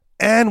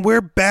And we're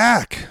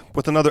back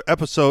with another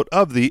episode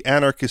of the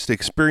Anarchist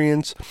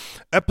Experience,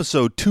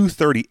 episode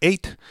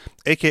 238,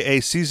 aka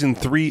season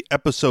 3,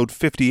 episode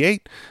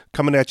 58,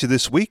 coming at you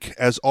this week.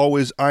 As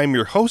always, I'm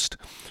your host,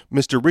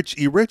 Mr. Rich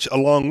E. Rich,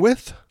 along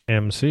with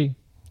MC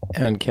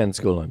and Ken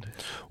Schooland.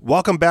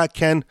 Welcome back,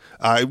 Ken.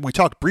 We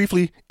talked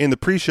briefly in the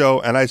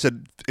pre-show, and I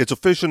said it's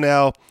official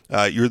now.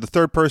 You're the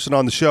third person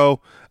on the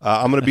show.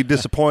 I'm going to be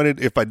disappointed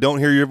if I don't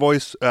hear your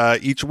voice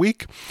each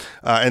week.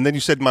 And then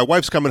you said my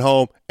wife's coming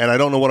home, and I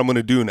don't know what I'm going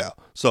to do now.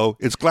 So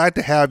it's glad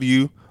to have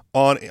you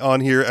on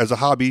here as a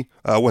hobby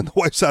when the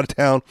wife's out of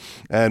town.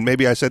 And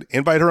maybe I said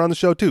invite her on the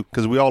show too,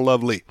 because we all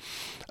love Lee.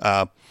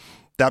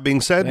 That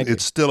being said,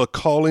 it's still a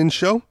call-in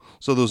show.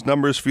 So those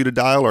numbers for you to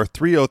dial are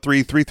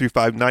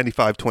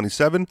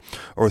 303-335-9527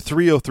 or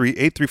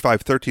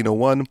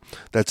 303-835-1301.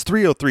 That's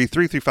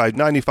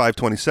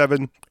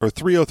 303-335-9527 or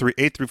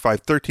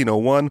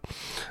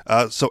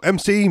 303-835-1301. So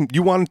MC,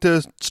 you wanted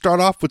to start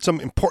off with some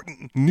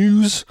important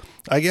news,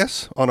 I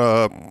guess, on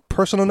a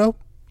personal note?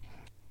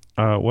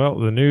 Well,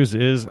 the news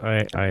is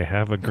I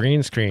have a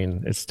green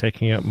screen. It's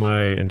taking up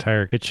my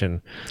entire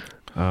kitchen.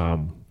 I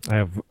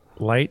have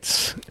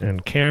lights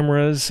and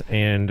cameras,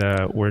 and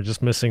we're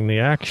just missing the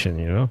action,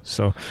 you know.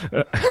 So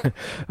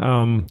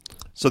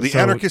so the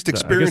Anarchist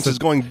Experience is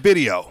going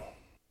video.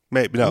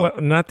 Maybe no,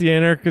 well, not the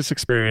Anarchist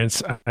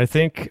Experience. I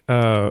think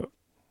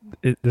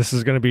this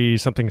is going to be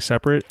something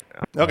separate.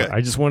 Okay.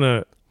 I just want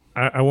to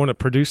I want to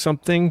produce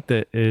something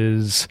that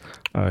is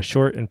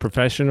short and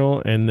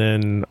professional, and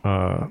then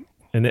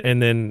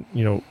and then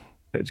you know,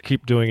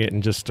 keep doing it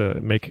and just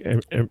make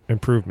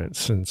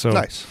improvements. And so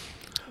nice.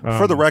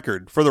 For the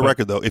record,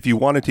 though, if you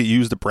wanted to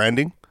use the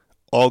branding,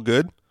 all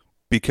good,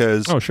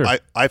 because sure.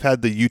 I've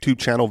had the YouTube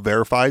channel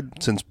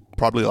verified since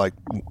probably like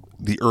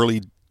the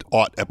early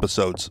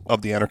episodes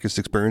of the Anarchist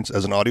Experience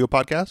as an audio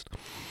podcast.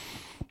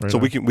 Right, so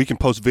we can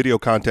post video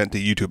content to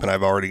YouTube, and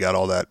I've already got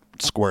all that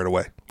squared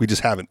away. We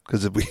just haven't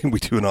because we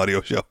do an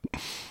audio show.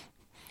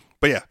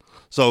 But yeah,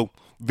 so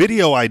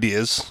video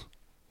ideas.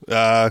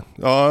 What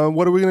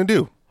are we gonna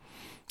do?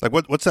 Like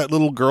what's that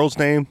little girl's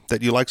name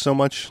that you like so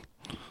much?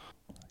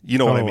 You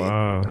know what I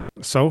mean?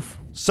 Soph?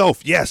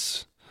 Soph,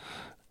 yes.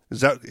 Is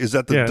that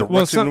the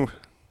direction?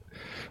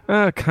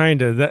 Well,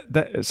 kind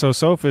of. So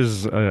Soph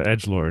is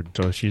edgelord,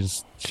 so she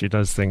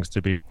does things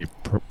to be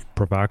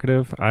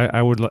provocative.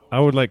 I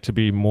would like to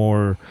be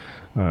more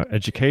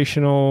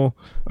educational,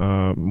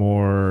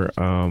 more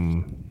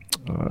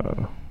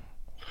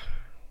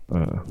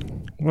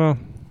well,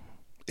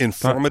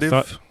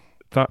 informative.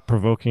 Thought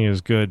provoking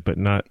is good, but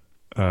not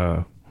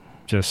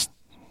just,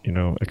 you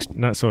know,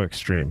 not so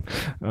extreme.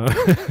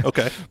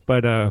 Okay.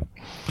 But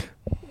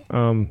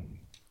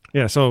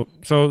yeah. So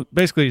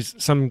basically,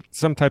 some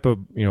type of,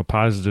 you know,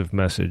 positive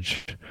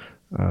message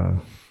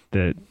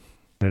that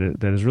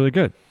is really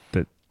good,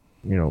 that,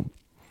 you know,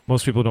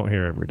 most people don't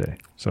hear every day.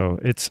 So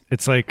it's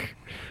like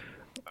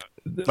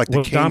the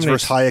Keynes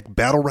versus Hayek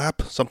battle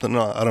rap, something.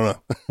 I don't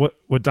know.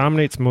 what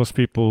dominates most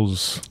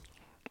people's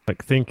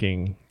like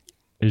thinking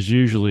is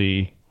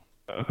usually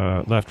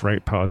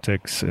left-right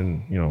politics,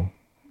 and, you know,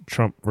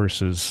 Trump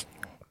versus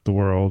the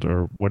world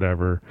or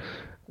whatever,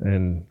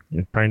 and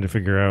you're trying to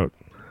figure out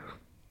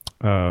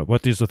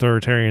what these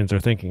authoritarians are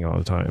thinking all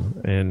the time.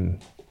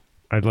 And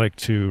I'd like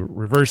to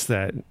reverse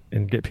that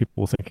and get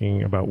people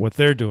thinking about what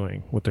they're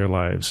doing with their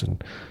lives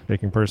and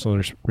taking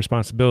personal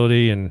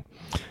responsibility and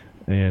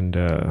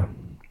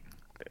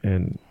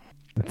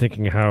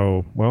thinking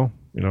how, well,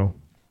 you know,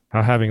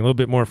 how having a little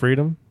bit more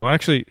freedom. Well,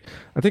 actually,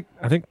 I think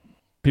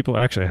people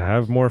actually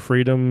have more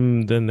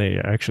freedom than they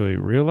actually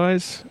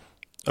realize.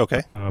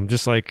 Okay.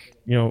 Just like,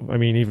 you know, I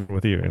mean, even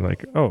with you, and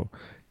like, oh,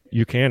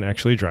 you can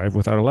actually drive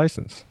without a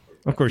license.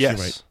 Of course, yes.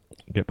 You might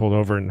get pulled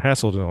over and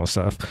hassled and all this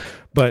stuff.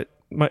 But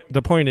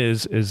the point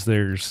is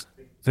there's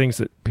things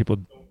that people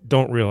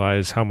don't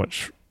realize how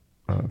much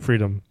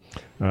freedom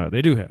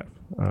they do have.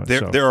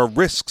 There are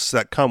risks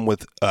that come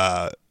with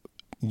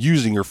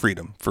using your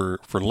freedom for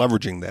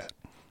leveraging that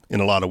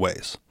in a lot of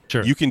ways.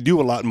 Sure. You can do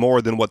a lot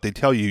more than what they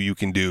tell you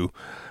can do.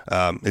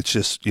 It's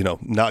just, you know,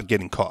 not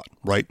getting caught,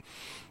 right?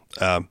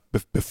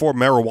 Before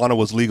marijuana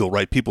was legal,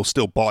 right, people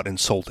still bought and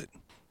sold it.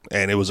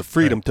 And it was a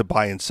freedom to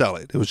buy and sell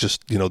it. It was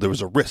just, you know, there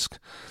was a risk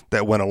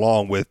that went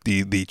along with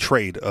the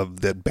trade of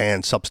that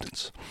banned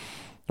substance.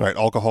 Right,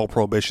 alcohol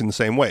prohibition the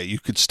same way. You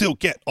could still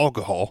get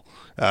alcohol.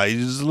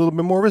 It's a little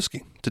bit more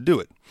risky to do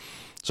it.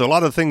 So a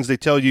lot of the things they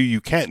tell you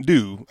can't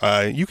do,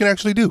 you can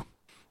actually do.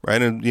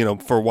 Right, and, you know,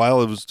 for a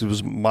while it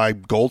was my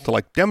goal to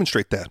like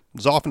demonstrate that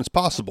as often as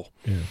possible.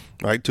 Yeah.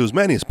 Right, to as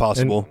many as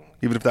possible,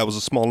 even if that was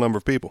a small number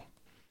of people.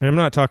 And I'm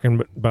not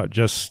talking about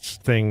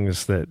just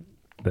things that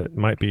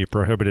might be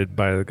prohibited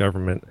by the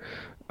government,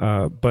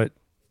 but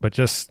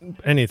just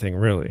anything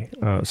really.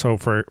 So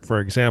for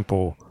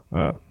example,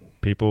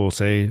 people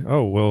say,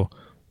 oh well,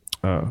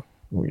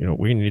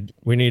 we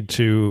need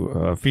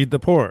to feed the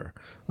poor.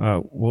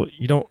 Well,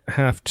 you don't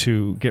have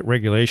to get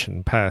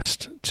regulation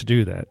passed to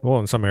do that. Well,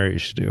 in some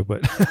areas you do,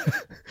 but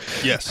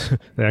yes,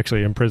 they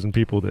actually imprison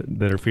people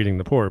that are feeding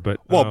the poor. But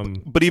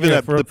but even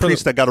the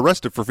priest that got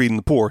arrested for feeding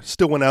the poor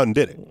still went out and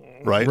did it,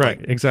 right? Right,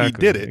 like, exactly.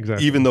 He did it,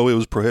 exactly. even though it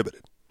was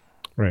prohibited.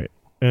 Right,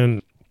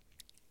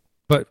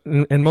 but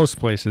in most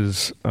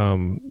places,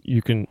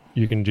 you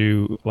can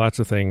do lots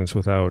of things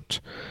without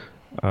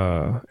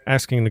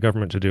asking the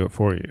government to do it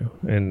for you,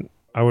 and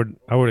I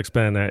would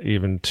expand that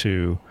even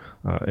to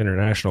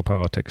international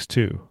politics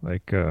too.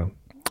 Like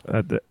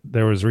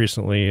there was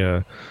recently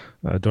a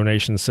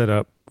donation set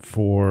up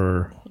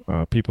for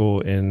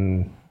people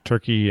in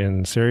Turkey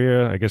and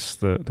Syria. I guess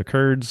the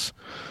Kurds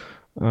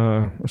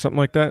or something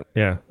like that.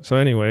 Yeah. So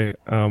anyway,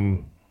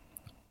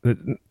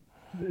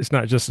 it's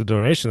not just a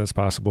donation that's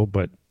possible,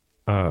 but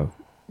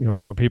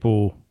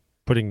people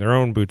putting their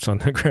own boots on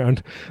the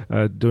ground,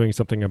 doing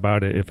something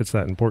about it if it's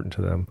that important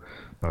to them.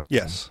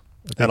 Yes.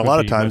 And a lot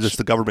of times it's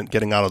the government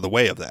getting out of the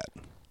way of that,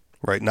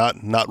 right?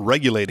 Not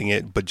regulating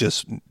it, but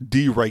just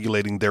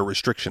deregulating their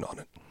restriction on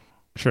it.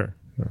 Sure.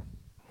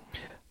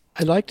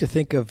 I like to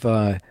think of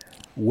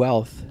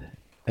wealth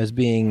as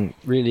being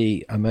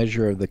really a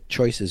measure of the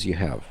choices you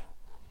have,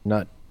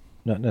 not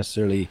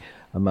necessarily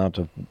amount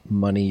of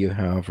money you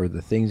have or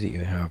the things that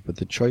you have, but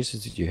the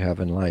choices that you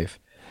have in life.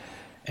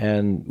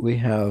 And we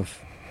have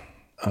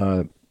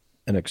an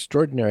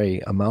extraordinary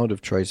amount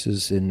of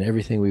choices in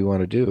everything we want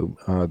to do.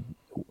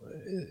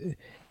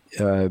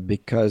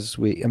 Because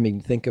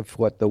think of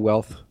what the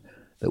wealth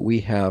that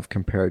we have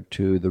compared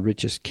to the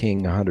richest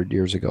king 100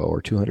 years ago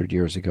or 200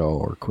 years ago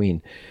or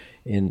queen,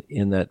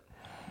 in that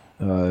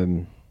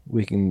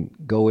we can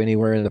go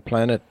anywhere in the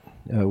planet.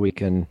 We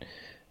can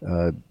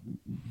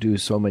do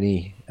so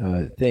many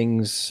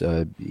things.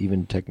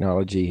 Even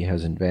technology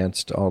has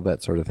advanced, all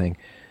that sort of thing.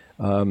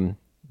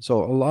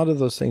 So a lot of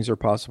those things are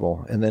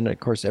possible. And then, of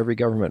course, every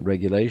government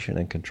regulation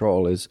and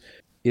control is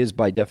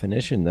by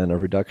definition then a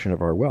reduction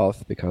of our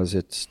wealth because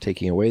it's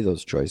taking away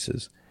those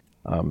choices.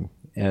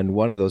 And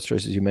one of those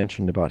choices you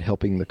mentioned about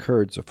helping the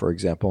Kurds, for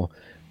example,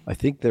 I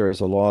think there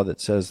is a law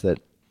that says that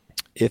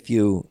if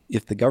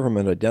the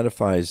government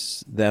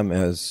identifies them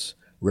as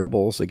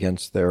rebels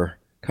against their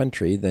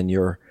country, then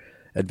you're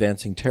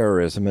advancing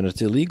terrorism, and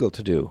it's illegal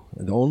to do.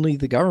 And only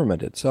the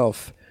government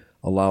itself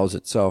allows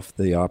itself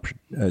the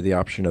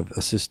option of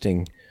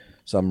assisting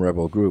some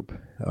rebel group.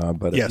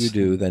 But if you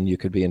do, then you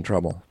could be in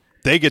trouble.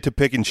 They get to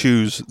pick and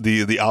choose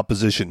the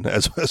opposition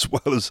as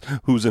well as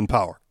who's in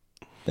power.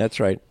 That's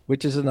right,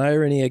 which is an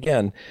irony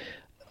again.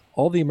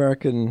 All the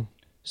American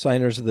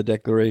signers of the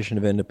Declaration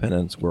of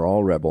Independence were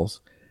all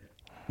rebels.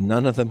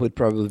 None of them would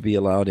probably be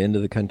allowed into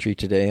the country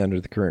today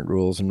under the current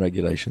rules and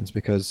regulations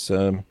because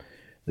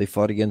they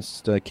fought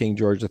against King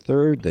George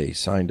III. They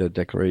signed a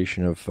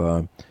declaration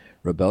of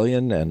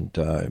rebellion and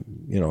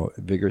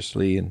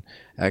vigorously and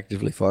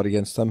actively fought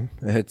against them.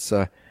 It's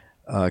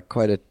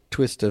quite a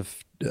twist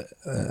of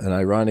an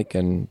ironic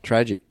and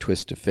tragic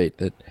twist of fate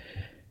that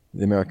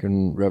the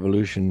American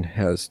Revolution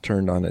has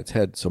turned on its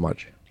head so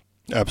much.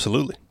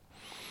 Absolutely.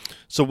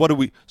 So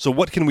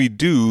what can we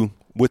do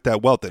with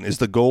that wealth then? Is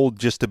the goal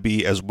just to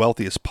be as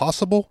wealthy as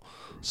possible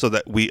so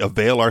that we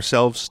avail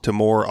ourselves to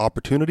more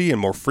opportunity and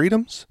more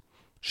freedoms?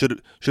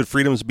 Should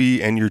freedoms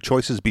be and your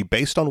choices be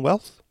based on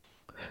wealth?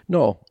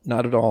 No,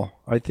 not at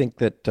all. I think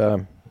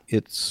that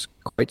it's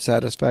quite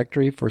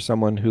satisfactory for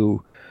someone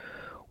who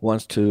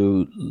wants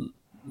to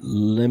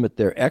limit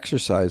their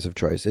exercise of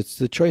choice. It's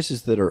the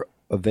choices that are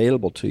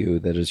available to you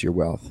that is your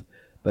wealth,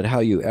 but how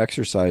you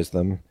exercise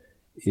them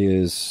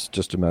is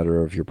just a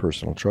matter of your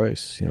personal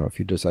choice. If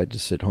you decide to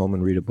sit home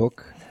and read a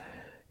book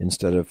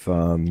instead of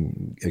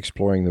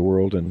exploring the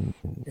world and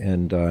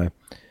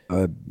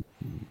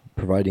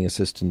providing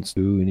assistance to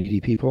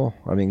needy people,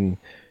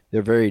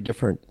 they're very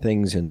different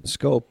things in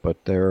scope,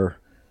 but they're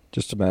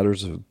just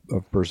matters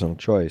of personal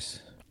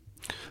choice.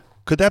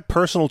 Could that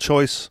personal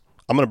choice,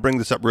 I'm going to bring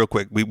this up real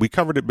quick. We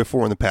covered it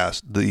before in the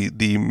past,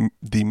 the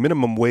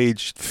minimum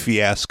wage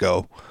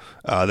fiasco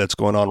that's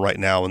going on right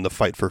now in the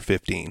fight for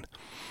 15.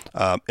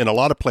 In a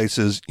lot of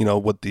places,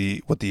 what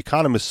the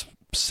economists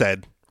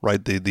said,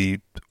 right,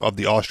 the of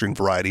the Austrian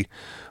variety,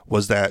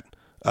 was that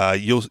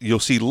you'll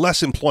see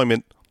less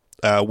employment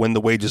when the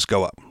wages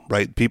go up,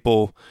 right?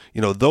 People,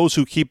 those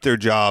who keep their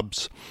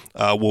jobs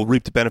will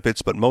reap the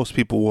benefits, but most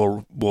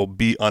people will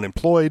be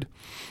unemployed.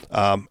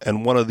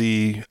 And one of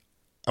the,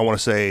 I want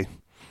to say,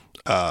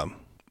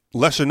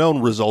 lesser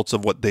known results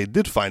of what they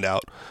did find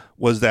out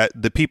was that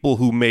the people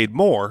who made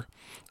more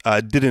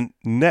didn't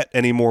net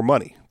any more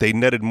money. They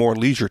netted more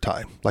leisure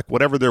time. Like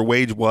whatever their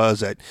wage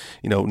was at,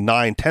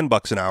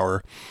 $9-10 an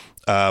hour,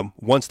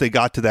 once they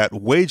got to that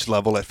wage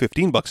level at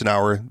 $15 an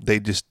hour, they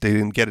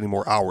didn't get any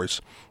more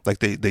hours. Like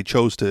they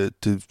chose to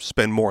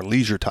spend more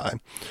leisure time.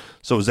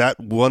 So is that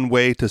one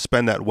way to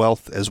spend that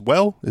wealth as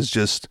well? Is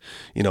just,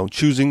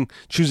 choosing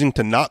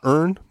to not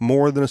earn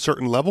more than a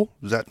certain level?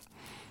 Is that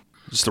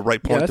just the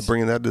right point to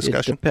bring in that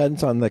discussion? It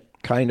depends on the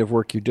kind of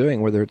work you're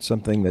doing, whether it's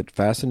something that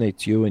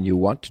fascinates you and you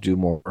want to do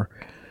more,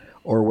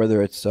 or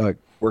whether it's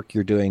work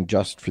you're doing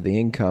just for the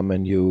income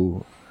and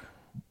you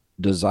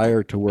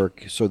desire to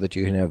work so that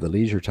you can have the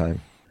leisure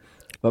time.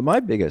 But my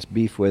biggest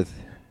beef with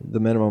the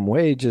minimum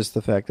wage is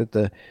the fact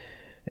that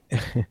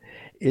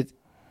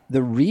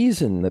the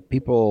reason that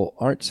people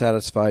aren't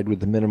satisfied with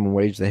the minimum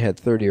wage they had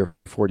 30 or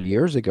 40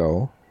 years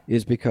ago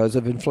is because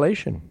of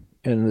inflation.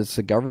 And it's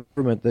the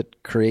government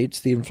that creates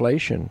the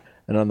inflation.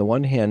 And on the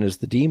one hand is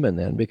the demon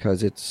then,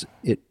 because it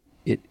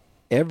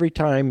every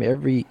time,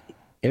 every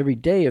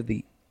day of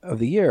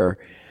the year,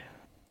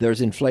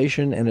 there's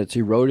inflation and it's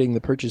eroding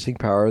the purchasing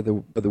power of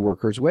the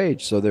worker's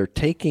wage. So they're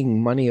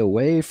taking money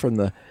away from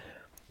the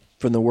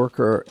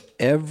worker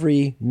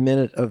every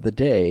minute of the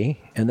day,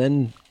 and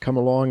then come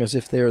along as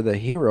if they're the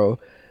hero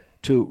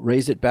to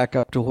raise it back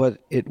up to what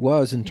it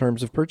was in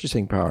terms of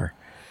purchasing power.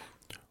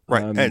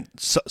 Right. And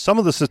some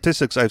of the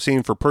statistics I've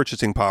seen for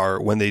purchasing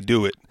power when they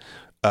do it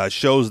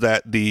shows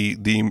that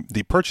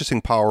the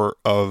purchasing power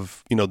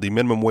of, the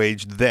minimum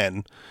wage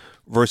then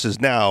versus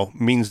now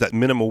means that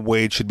minimum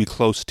wage should be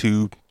close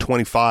to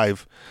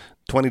 $20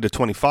 to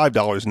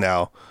 $25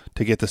 now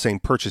to get the same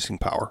purchasing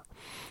power.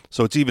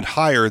 So it's even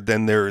higher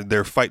than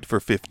their fight for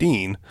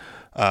 15.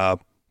 But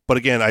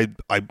again,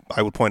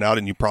 I would point out,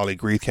 and you probably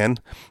agree, Ken,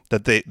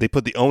 that they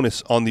put the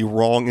onus on the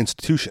wrong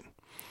institution,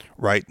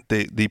 right?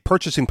 The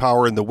purchasing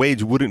power and the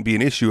wage wouldn't be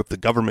an issue if the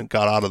government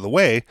got out of the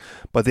way,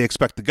 but they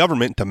expect the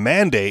government to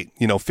mandate,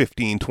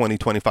 $15, $20,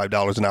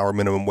 $25 an hour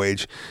minimum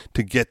wage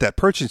to get that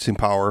purchasing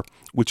power,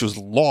 which was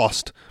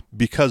lost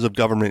because of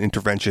government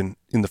intervention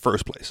in the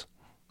first place.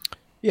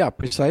 Yeah,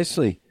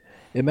 precisely.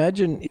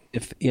 Imagine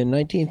if in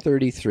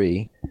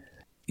 1933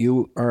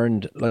 you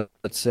earned,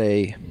 let's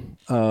say,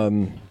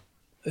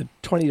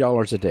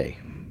 $20 a day,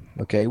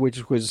 okay,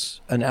 which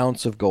was an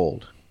ounce of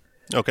gold.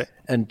 Okay.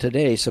 And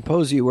today,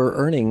 suppose you were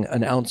earning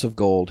an ounce of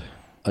gold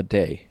a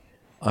day.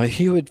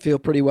 You would feel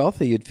pretty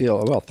wealthy. You'd feel,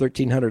 well,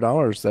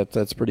 $1,300,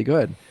 that's pretty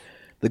good.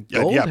 The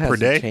gold hasn't per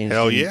day. changed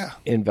Hell yeah.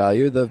 in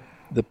value. The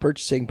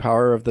purchasing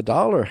power of the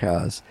dollar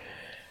has.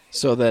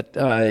 So that,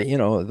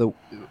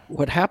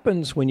 what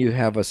happens when you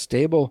have a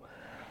stable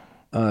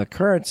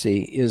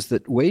currency is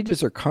that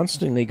wages are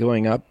constantly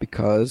going up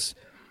because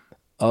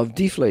of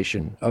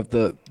deflation, of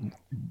the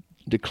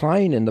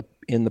decline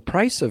in the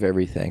price of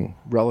everything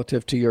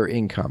relative to your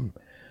income.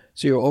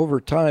 So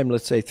over time,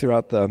 let's say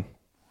throughout the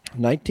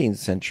 19th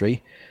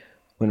century,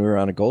 when we were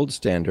on a gold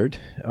standard,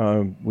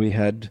 we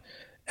had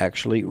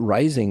actually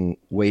rising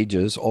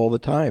wages all the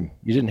time.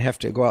 You didn't have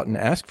to go out and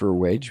ask for a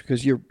wage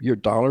because your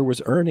dollar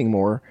was earning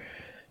more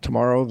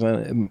tomorrow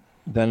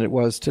than it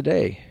was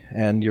today,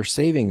 and your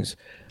savings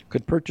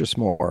could purchase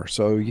more.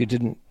 So you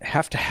didn't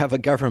have to have a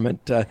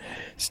government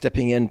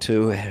stepping in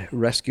to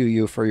rescue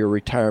you for your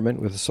retirement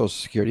with Social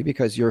Security,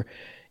 because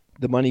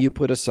the money you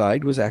put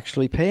aside was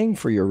actually paying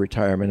for your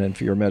retirement and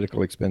for your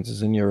medical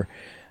expenses and your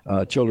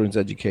children's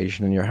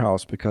education and your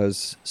house,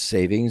 because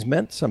savings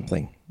meant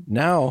something.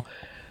 Now,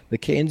 the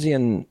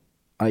Keynesian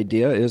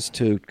idea is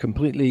to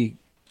completely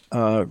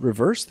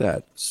reverse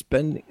that.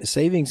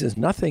 Savings is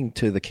nothing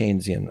to the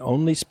Keynesian.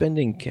 Only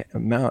spending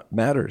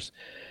matters.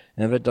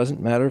 And if it doesn't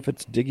matter if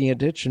it's digging a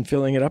ditch and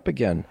filling it up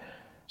again,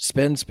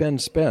 spend.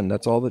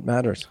 That's all that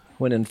matters.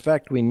 When in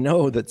fact we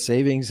know that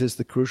savings is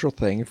the crucial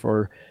thing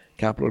for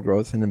capital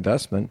growth and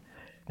investment,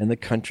 and the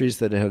countries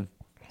that have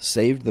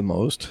saved the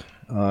most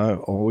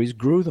always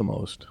grew the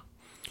most.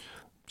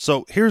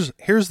 So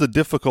here's the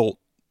difficult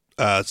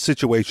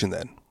situation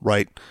then,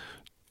 right?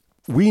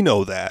 We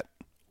know that.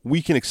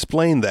 We can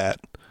explain that,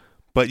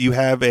 but you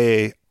have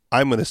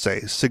I'm going to say,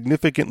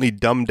 significantly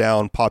dumbed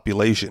down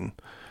population,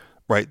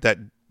 right, that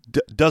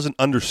doesn't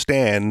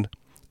understand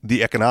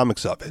the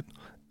economics of it.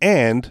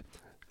 And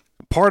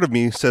part of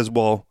me says,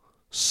 well,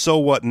 so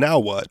what, now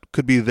what?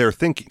 Could be their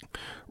thinking,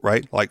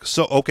 right? Like,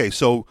 so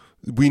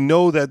we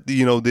know that,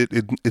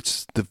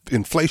 it's the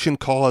inflation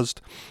caused,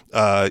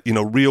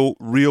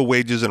 real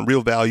wages and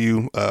real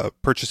value,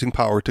 purchasing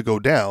power to go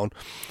down.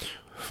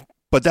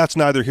 But that's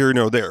neither here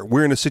nor there.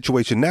 We're in a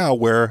situation now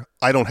where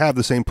I don't have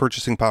the same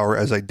purchasing power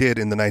as I did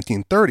in the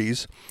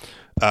 1930s.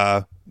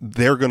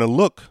 They're going to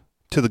look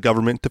to the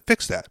government to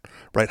fix that,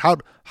 right?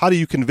 How do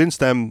you convince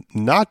them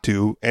not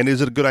to? And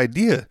is it a good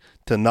idea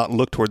to not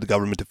look toward the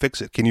government to fix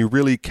it? Can you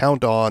really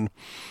count on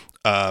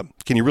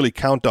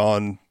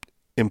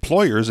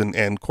employers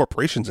and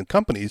corporations and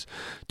companies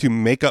to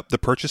make up the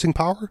purchasing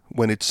power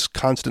when it's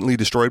constantly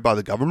destroyed by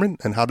the government?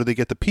 And how do they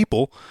get the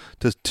people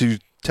to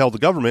tell the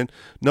government,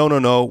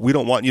 no, we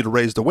don't want you to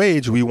raise the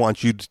wage. We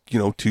want you to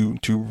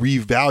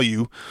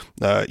revalue,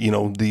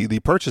 the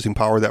purchasing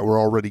power that we're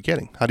already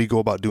getting. How do you go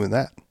about doing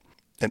that?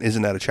 And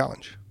isn't that a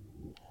challenge?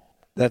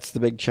 That's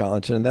the big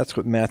challenge. And that's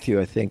what Matthew,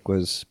 I think,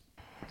 was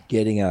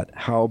getting at,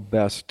 how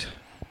best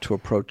to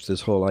approach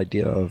this whole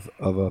idea of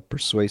a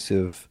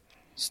persuasive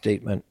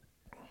statement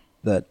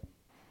that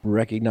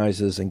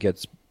recognizes and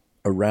gets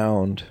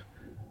around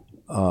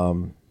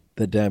the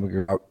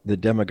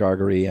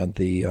demagoguery and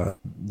the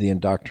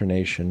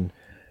indoctrination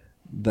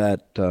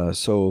that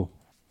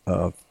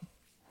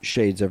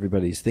shades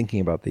everybody's thinking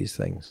about these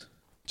things.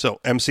 So,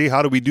 MC,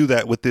 how do we do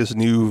that with this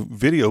new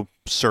video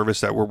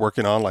service that we're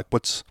working on? Like,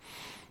 what's,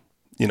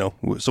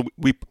 so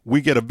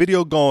we get a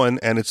video going,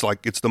 and it's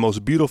like it's the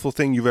most beautiful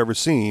thing you've ever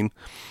seen.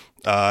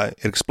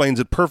 It explains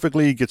it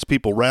perfectly, gets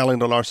people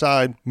rallying on our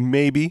side,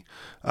 maybe.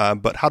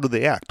 But how do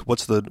they act?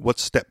 What's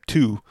step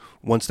 2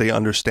 once they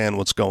understand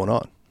what's going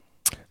on?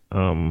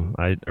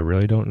 I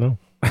really don't know.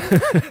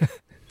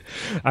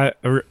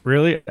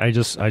 I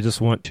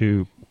just want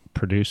to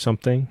produce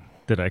something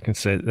that I can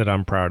say that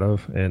I'm proud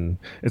of, and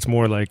it's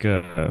more like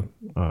a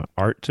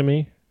art to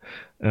me.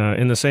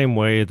 In the same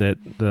way that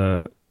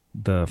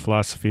the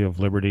philosophy of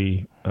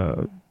liberty,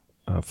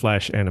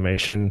 flash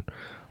animation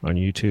on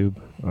YouTube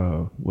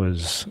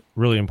was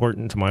really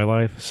important to my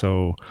life.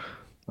 So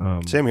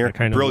same here. I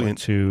kind of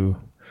Brilliant.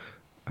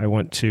 I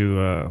want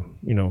to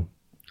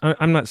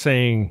I'm not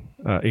saying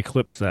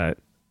eclipse that,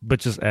 but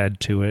just add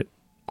to it.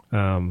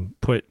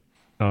 So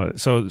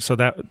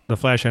that the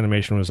flash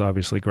animation was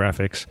obviously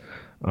graphics.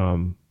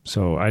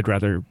 So I'd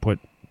rather put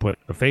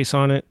a face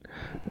on it,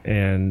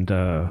 and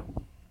I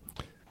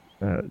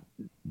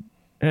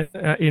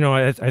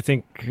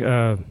think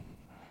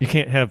you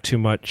can't have too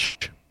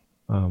much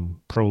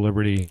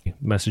pro-liberty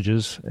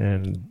messages,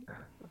 and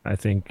I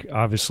think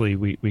obviously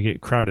we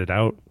get crowded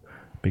out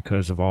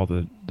because of all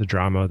the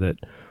drama that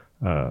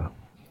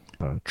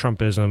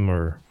Trumpism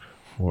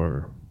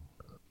or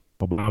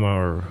Obama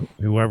or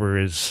whoever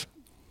is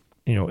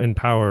in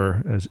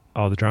power, as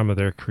all the drama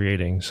they're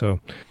creating. So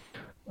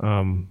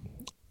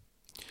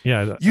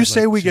you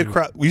say we get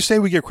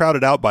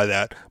crowded out by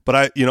that, but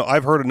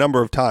I've heard a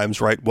number of times,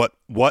 right?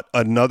 What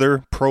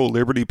another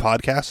pro-liberty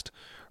podcast,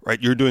 right?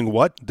 You're doing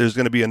what? There's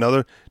going to be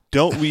another.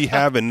 Don't we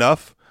have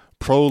enough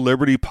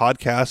pro-liberty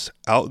podcasts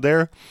out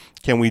there?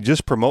 Can we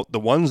just promote the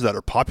ones that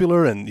are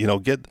popular and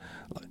get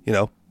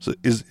so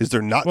is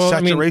there not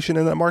saturation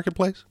in that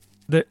marketplace?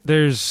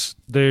 There's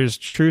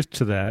truth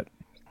to that,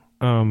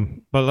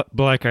 but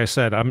like I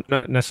said, I'm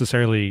not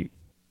necessarily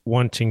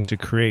wanting to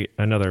create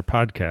another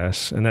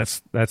podcast, and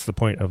that's the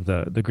point of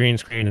the green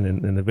screen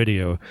and the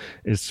video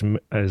is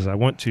I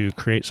want to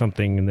create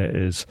something that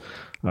is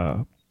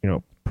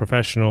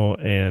professional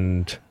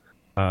and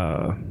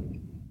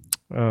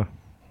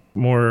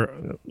more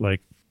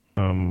like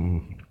I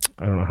don't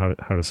know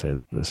how to say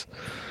this,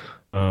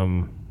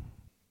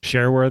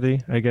 share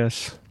worthy, I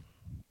guess.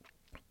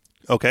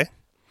 Okay.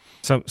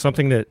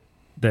 Something that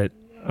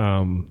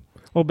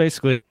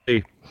basically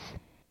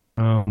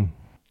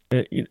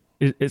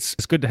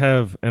it's good to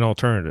have an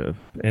alternative.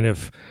 And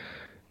if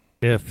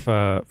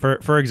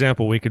for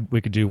example, we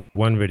could do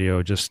one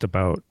video just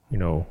about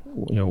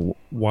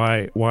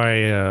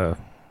why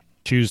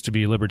choose to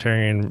be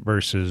libertarian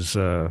versus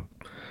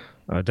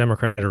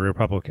Democrat or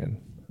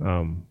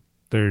Republican.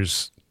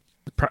 There's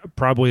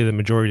probably the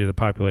majority of the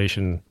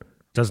population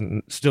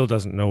still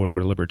doesn't know what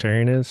a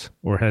libertarian is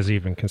or has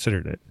even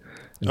considered it.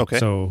 Okay.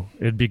 So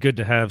it'd be good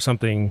to have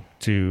something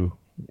to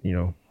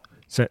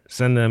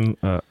send them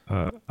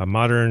a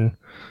modern,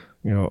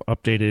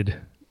 updated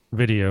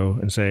video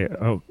and say,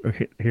 oh,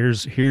 okay,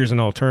 here's an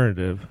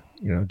alternative.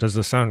 Does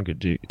this sound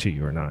good to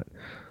you or not?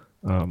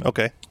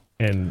 Okay.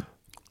 And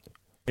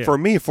for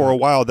me, for a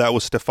while, that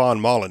was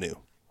Stefan Molyneux,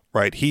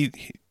 right? He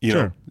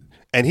Sure.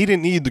 And he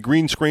didn't need the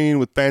green screen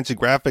with fancy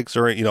graphics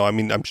or,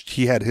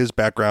 he had his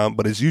background,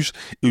 but it was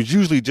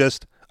usually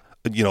just,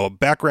 a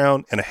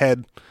background and a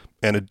head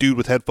and a dude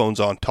with headphones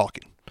on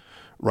talking,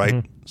 right?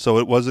 Mm-hmm. So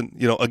it wasn't,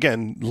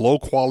 again, low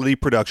quality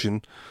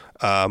production,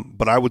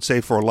 but I would say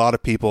for a lot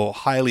of people,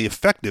 highly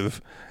effective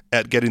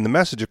at getting the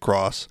message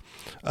across.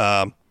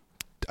 I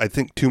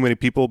think too many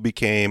people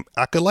became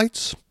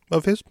acolytes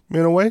of his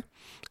in a way,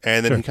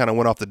 and then Sure. he kind of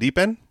went off the deep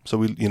end. So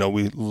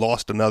we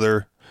lost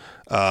another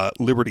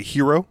liberty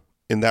hero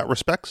in that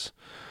respects.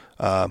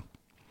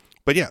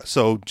 But yeah,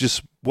 so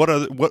just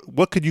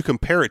what could you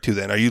compare it to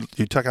then? Are you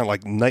talking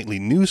like nightly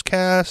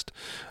newscast?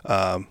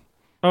 Oh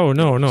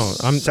no,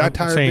 I'm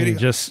saying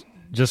video?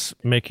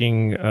 just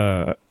making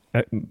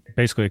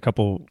basically a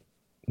couple,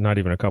 not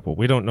even a couple.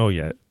 We don't know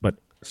yet, but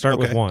start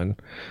with one.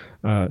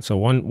 So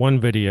one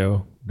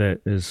video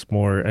that is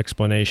more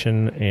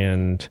explanation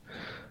and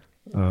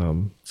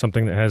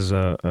something that has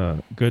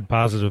a good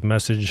positive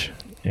message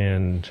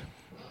and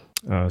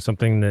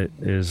something that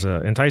is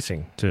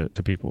enticing to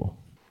people.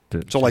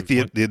 So like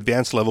the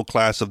advanced level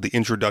class of the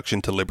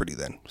Introduction to Liberty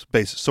then,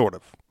 sort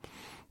of.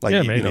 Like,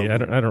 yeah, maybe. I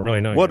don't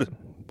really know. Yet.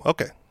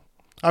 Okay.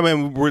 I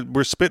mean, we're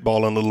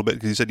spitballing a little bit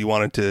because you said you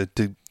wanted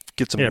to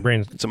get some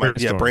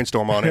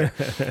brainstorm on it.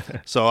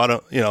 So I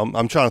don't,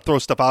 I'm trying to throw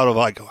stuff out of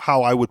like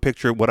how I would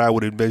picture it, what I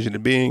would envision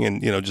it being,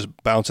 and just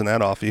bouncing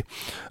that off you.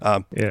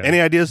 Any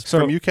ideas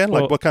from you, Ken?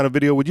 Like, what kind of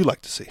video would you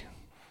like to see?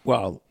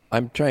 Well,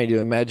 I'm trying to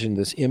imagine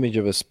this image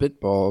of a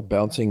spitball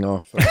bouncing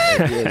off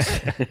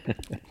ideas.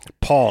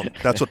 Pong.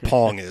 That's what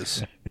Pong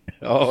is.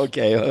 Oh,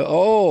 okay.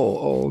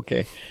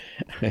 Okay.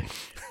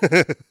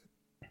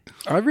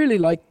 I really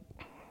like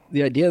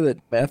the idea that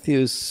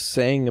Matthew's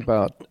saying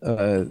about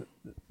that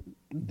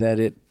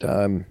it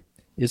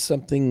is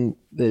something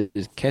that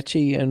is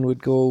catchy and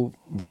would go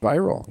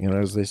viral,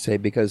 as they say,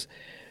 because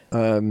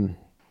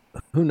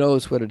who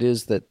knows what it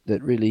is that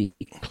really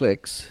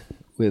clicks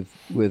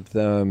with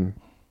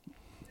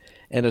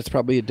and it's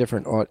probably a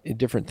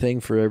different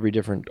thing for every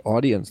different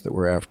audience that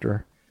we're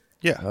after.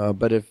 Yeah. I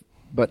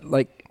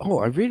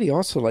really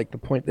also like the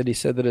point that he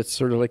said that it's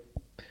sort of like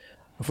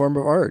a form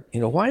of art.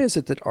 Why is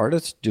it that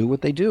artists do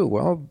what they do?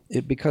 Well,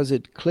 because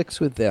it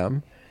clicks with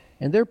them,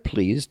 and they're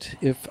pleased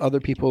if other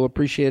people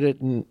appreciate it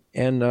and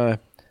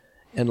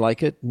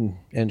like it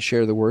and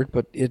share the word.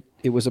 But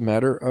it was a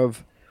matter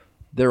of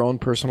their own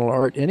personal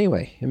art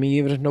anyway. I mean,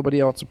 even if nobody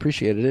else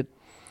appreciated it,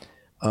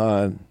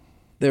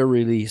 they're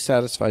really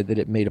satisfied that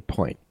it made a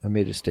point,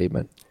 made a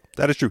statement.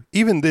 That is true.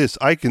 Even this,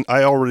 I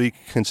already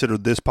consider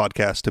this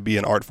podcast to be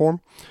an art form,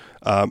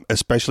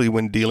 especially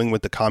when dealing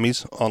with the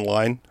commies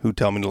online who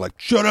tell me to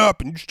shut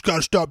up and you just got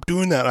to stop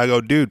doing that. I go,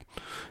 dude,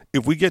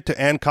 if we get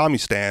to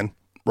Commie-stan,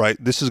 right,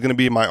 this is going to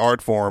be my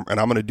art form and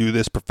I'm going to do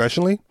this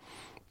professionally,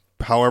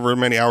 however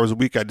many hours a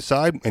week I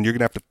decide, and you're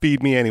going to have to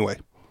feed me anyway,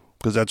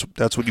 because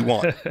that's what you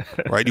want,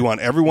 right? You want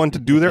everyone to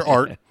do their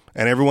art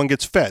and everyone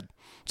gets fed.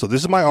 So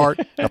this is my art.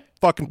 Now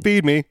fucking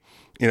feed me,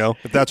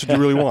 if that's what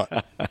you really want.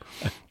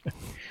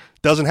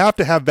 Doesn't have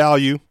to have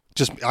value.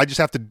 I just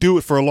have to do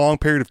it for a long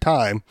period of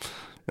time,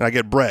 and I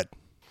get bread.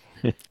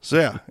 So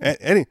yeah,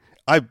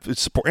 I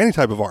support any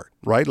type of art,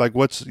 right? Like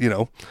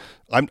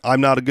I'm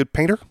not a good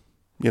painter.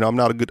 I'm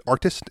not a good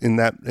artist in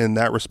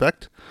that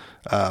respect.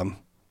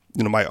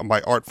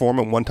 My art form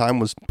at one time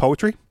was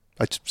poetry.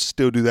 I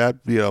still do that,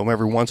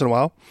 every once in a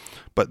while.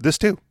 But this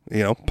too,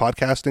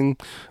 podcasting,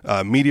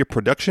 media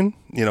production,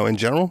 in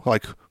general,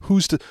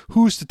 who's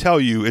to tell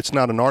you it's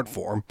not an art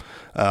form?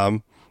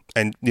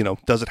 And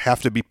does it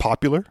have to be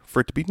popular for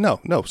it to be? No.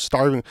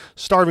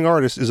 Starving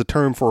artist is a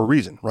term for a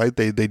reason, right?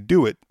 They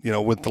do it,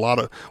 with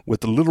a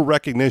little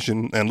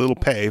recognition and little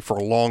pay for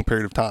a long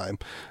period of time,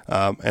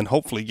 and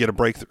hopefully get a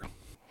breakthrough.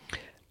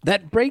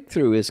 That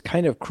breakthrough is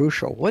kind of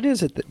crucial. What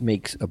is it that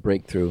makes a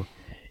breakthrough?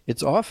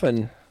 It's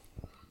often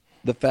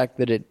the fact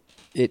that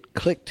it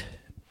clicked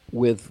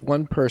with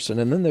one person,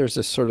 and then there's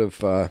this sort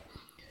of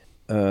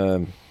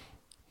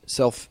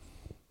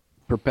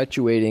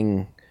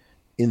self-perpetuating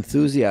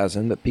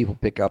enthusiasm that people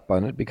pick up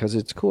on it because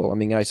it's cool. I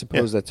mean, I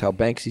suppose that's how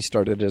Banksy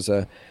started as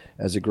a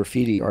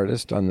graffiti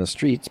artist on the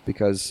streets,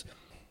 because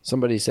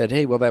somebody said,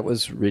 hey, well, that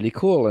was really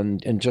cool,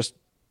 and just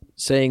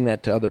saying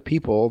that to other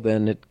people,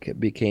 then it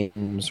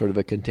became sort of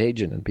a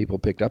contagion and people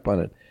picked up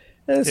on it.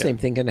 And the same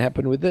thing can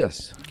happen with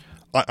this.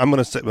 I'm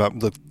going to say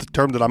the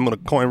term that I'm going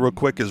to coin real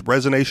quick is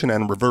resonation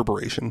and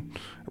reverberation,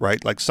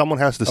 right? Like someone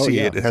has to see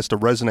it. It has to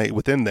resonate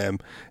within them,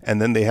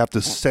 and then they have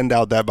to send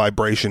out that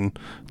vibration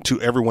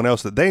to everyone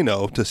else that they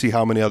know to see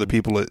how many other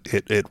people it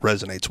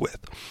resonates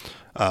with.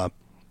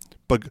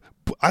 But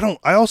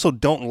I also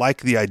don't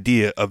like the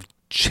idea of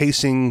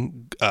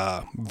chasing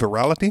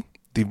virality,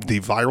 the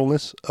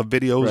viralness of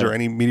videos or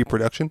any media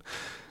production,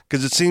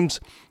 because it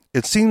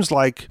seems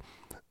like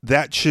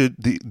that should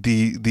the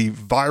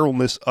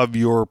viralness of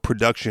your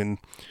production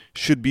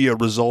should be a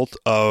result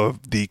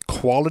of the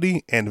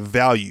quality and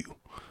value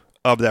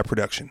of that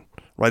production,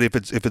 right? If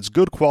it's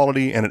good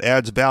quality and it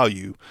adds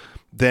value,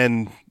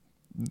 then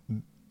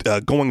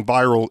going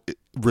viral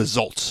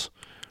results,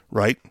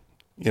 right?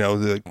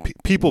 The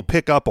people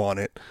pick up on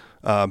it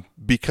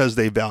because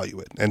they value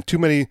it, and too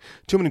many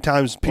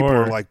times people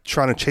are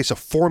trying to chase a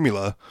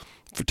formula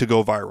to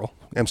go viral.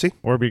 MC,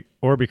 or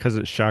because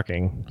it's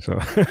shocking. So.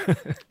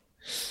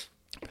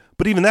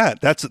 But even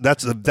that's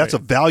a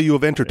value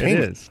of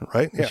entertainment, it is.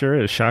 Right? It sure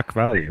is. Shock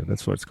value.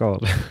 That's what it's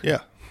called. Yeah.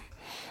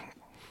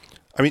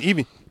 I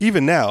mean,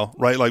 even now,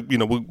 right?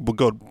 We'll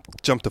go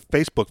jump to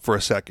Facebook for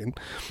a second.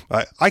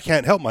 I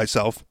can't help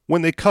myself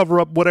when they cover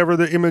up whatever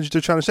the image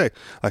they're trying to say.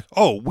 Like,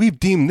 oh, we've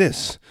deemed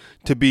this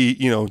to be,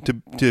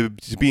 to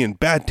be in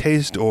bad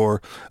taste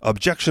or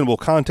objectionable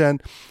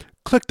content.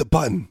 Click the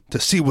button to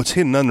see what's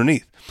hidden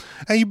underneath.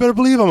 And you better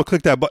believe I'm gonna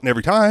click that button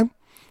every time.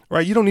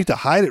 Right, you don't need to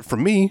hide it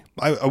from me.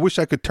 I wish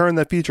I could turn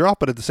that feature off,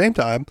 but at the same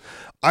time,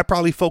 I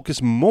probably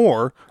focus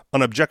more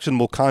on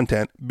objectionable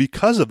content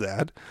because of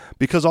that,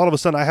 because all of a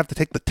sudden I have to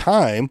take the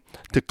time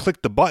to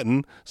click the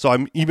button, so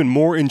I'm even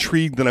more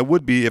intrigued than I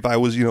would be if I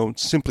was,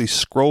 simply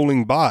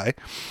scrolling by.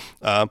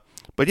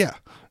 But yeah,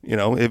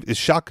 if it's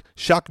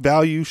shock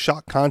value,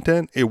 shock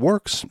content, it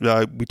works.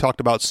 We talked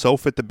about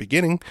SOF at the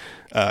beginning.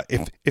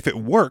 If it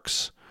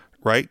works,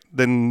 right,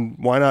 then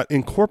why not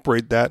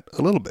incorporate that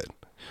a little bit?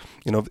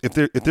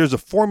 If there's a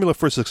formula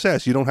for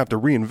success, you don't have to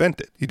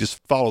reinvent it. You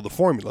just follow the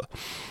formula.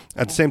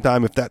 At the same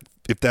time, if that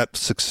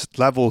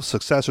level of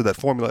success or that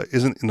formula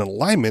isn't in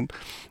alignment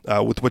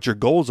with what your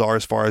goals are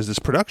as far as this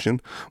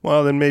production,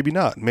 well, then maybe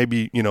not.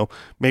 Maybe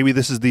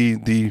this is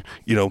the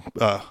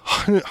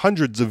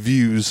hundreds of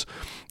views,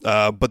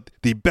 but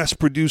the best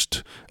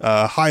produced,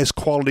 highest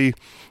quality,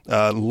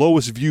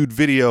 lowest viewed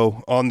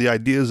video on the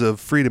ideas of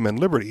freedom and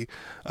liberty.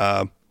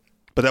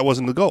 But that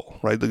wasn't the goal,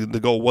 right? The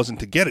goal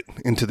wasn't to get it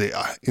into the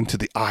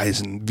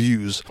eyes and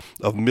views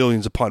of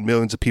millions upon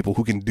millions of people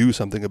who can do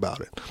something about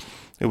it.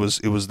 It was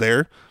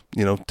there,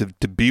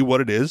 to be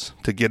what it is,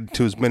 to get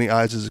to as many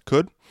eyes as it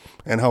could,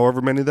 and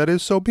however many that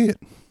is, so be it.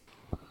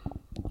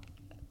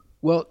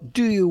 Well,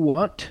 do you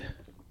want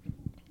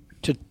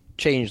to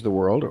change the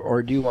world,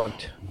 or do you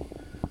want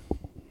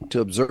to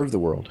observe the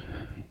world?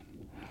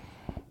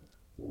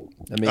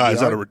 I mean, is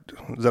that a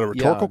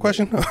rhetorical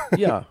question?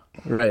 Yeah,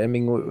 right. I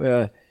mean,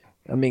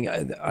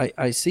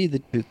 I see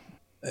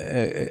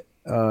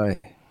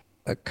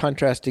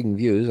contrasting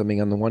views. I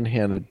mean, on the one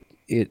hand,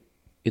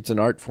 it's an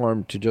art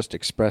form to just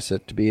express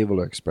it, to be able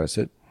to express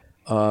it.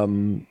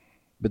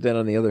 But then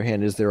on the other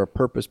hand, is there a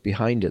purpose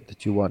behind it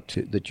that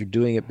you're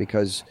doing it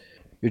because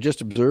you're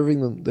just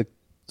observing the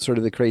sort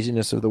of the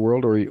craziness of the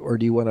world, or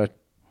do you want to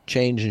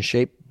change and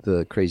shape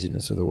the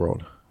craziness of the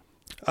world?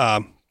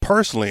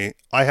 Personally,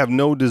 I have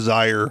no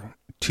desire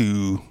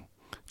to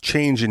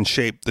change and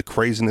shape the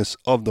craziness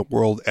of the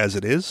world as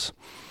it is.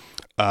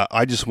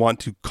 I just want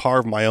to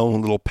carve my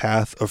own little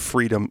path of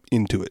freedom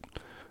into it,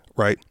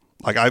 right?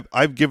 Like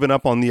I've given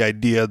up on the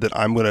idea that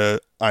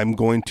I'm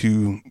going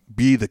to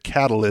be the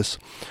catalyst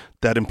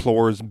that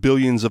implores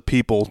billions of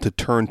people to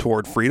turn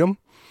toward freedom,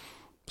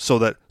 so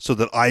that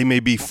I may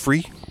be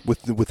free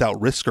without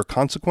risk or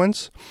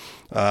consequence.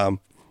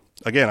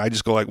 Again, I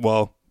just go like,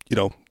 well,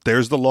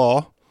 there's the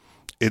law.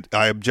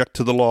 I object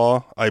to the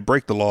law. I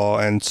break the law,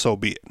 and so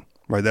be it.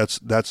 Right?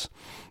 That's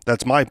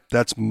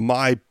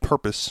my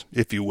purpose,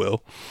 if you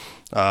will.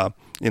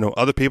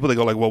 Other people, they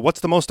go like, well,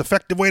 what's the most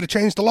effective way to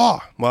change the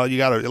law? Well, you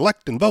got to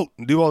elect and vote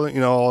and do all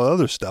the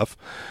other stuff.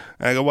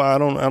 And I go, well, I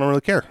don't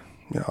really care.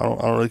 I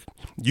don't really.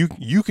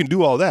 You can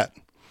do all that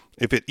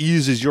if it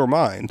eases your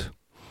mind.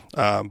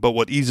 But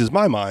what eases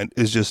my mind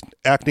is just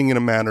acting in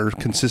a manner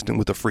consistent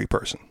with a free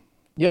person.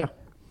 Yeah,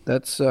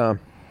 that's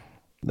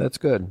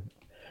good.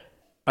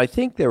 I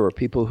think there were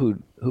people who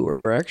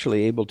were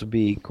actually able to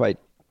be quite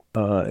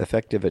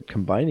effective at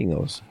combining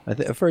those.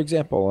 For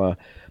example,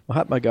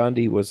 Mahatma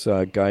Gandhi was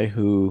a guy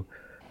who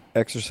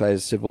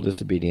exercised civil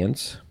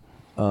disobedience,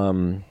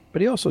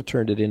 but he also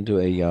turned it into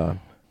a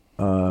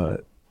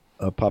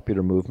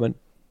popular movement.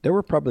 There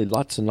were probably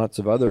lots and lots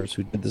of others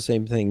who did the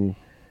same thing,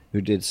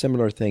 who did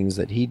similar things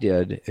that he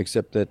did,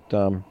 except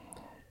that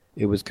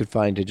it was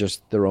confined to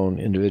just their own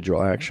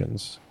individual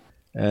actions.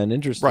 And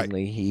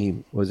interestingly, right,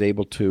 he was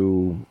able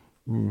to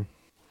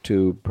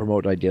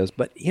promote ideas.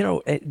 But,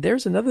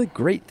 there's another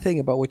great thing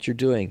about what you're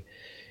doing.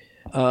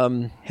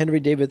 Henry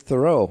David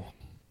Thoreau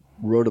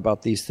wrote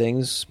about these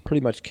things,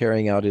 pretty much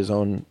carrying out his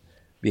own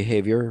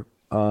behavior,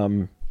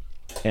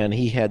 and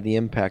he had the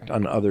impact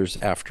on others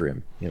after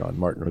him, on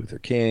Martin Luther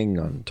King,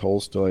 on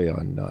Tolstoy,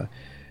 on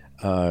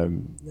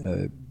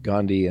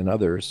Gandhi and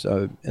others.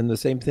 And the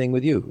same thing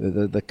with you.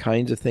 The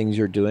kinds of things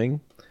you're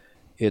doing,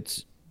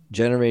 it's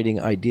generating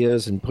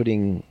ideas and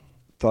putting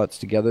thoughts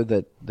together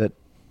that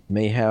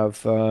may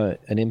have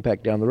an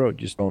impact down the road.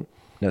 Just don't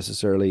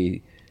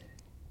necessarily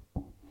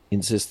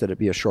insist that it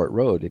be a short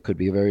road. It could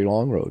be a very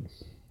long road.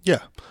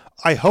 Yeah,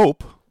 I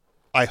hope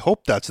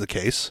that's the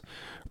case,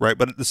 right?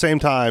 But at the same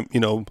time,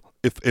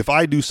 if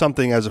I do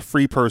something as a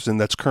free person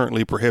that's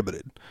currently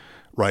prohibited,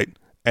 right,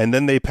 and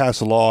then they pass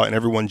a law and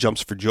everyone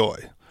jumps for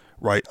joy,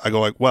 right? I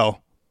go like,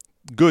 well,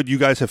 good, you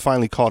guys have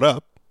finally caught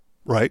up,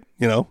 right?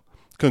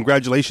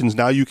 Congratulations.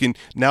 Now you can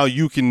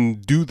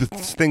do the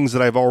things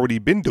that I've already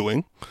been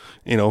doing,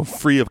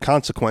 free of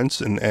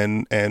consequence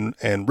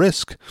and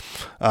risk.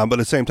 But at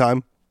the same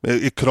time,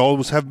 it could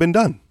always have been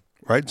done,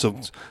 right?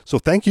 So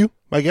thank you,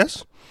 I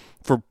guess,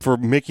 for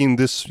making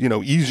this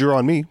easier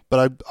on me.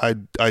 But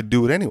I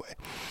do it anyway.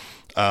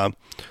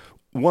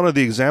 One of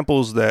the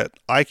examples that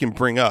I can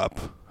bring up,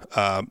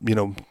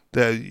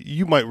 that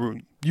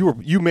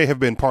you may have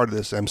been part of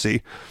this,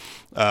 MC.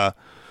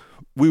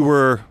 We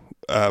were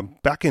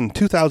back in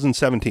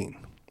 2017,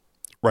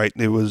 right?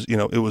 It was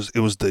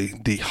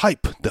the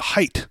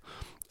height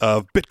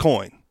of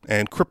Bitcoin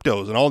and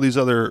cryptos and all these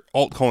other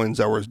altcoins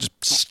that were just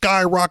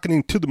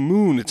skyrocketing to the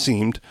moon, it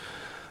seemed.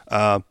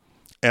 And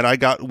I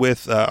got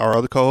with our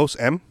other co-host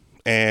M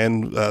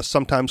and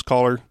sometimes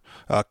caller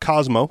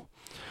Cosmo,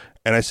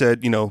 and I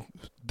said,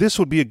 this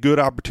would be a good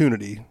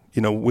opportunity,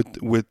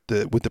 with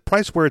the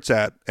price where it's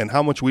at and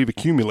how much we've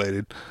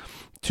accumulated,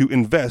 to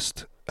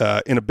invest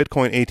in a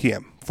Bitcoin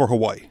ATM for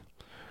Hawaii,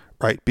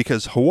 right?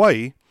 Because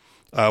Hawaii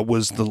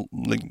was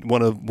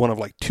one of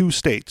like two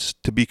states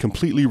to be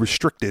completely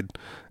restricted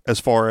as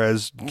far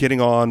as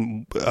getting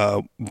on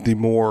the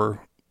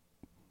more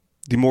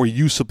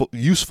usable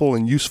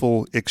and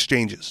useful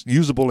exchanges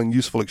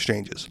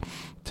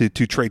to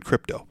trade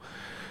crypto,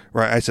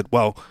 right? I said,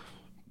 well,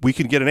 we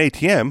could get an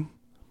ATM,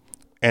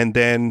 and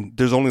then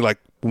there's only like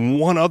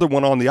one other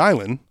one on the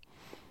island.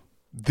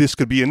 This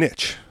could be a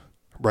niche,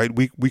 right?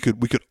 We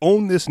could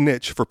own this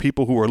niche for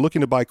people who are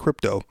looking to buy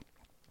crypto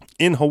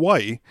in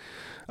Hawaii,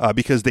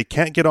 because they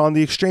can't get on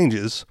the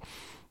exchanges,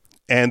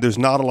 and there's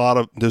not a lot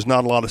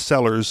of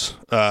sellers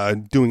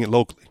doing it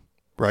locally,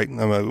 right?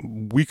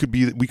 We could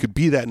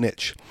be that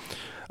niche,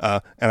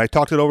 and I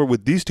talked it over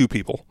with these two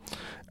people,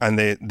 and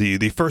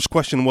the first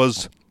question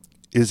was,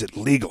 is it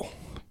legal?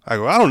 I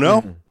go, I don't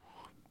know,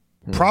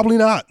 probably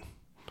not,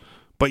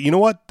 but you know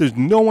what? There's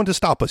no one to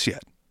stop us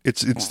yet.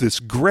 It's this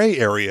gray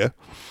area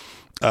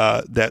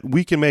that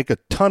we can make a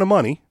ton of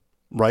money,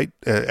 right?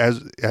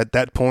 As at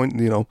that point,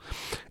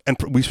 and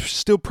we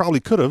still probably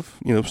could have,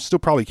 still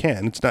probably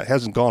can. It's not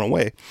hasn't gone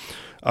away,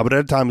 but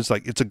at the time, it's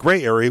like it's a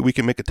gray area. We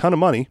can make a ton of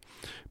money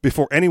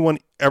before anyone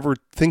ever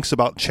thinks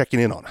about checking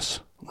in on us,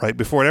 right?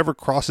 Before it ever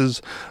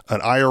crosses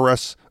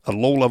a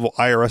low-level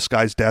IRS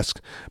guy's desk,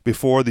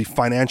 before the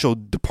financial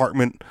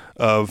department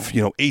of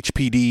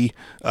HPD,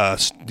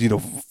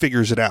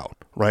 figures it out,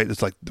 right?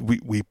 It's like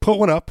we put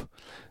one up,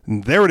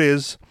 and there it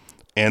is,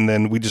 and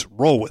then we just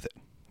roll with it,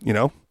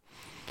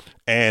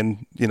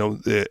 And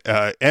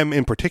the M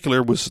in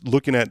particular was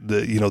looking at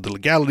the the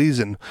legalities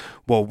and,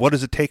 well, what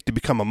does it take to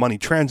become a money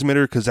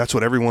transmitter? Because that's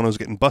what everyone was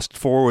getting busted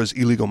for, was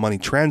illegal money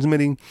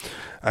transmitting.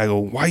 I go,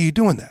 why are you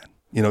doing that?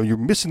 You're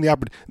missing the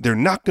opportunity. They're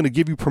not going to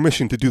give you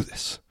permission to do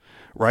this,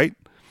 right?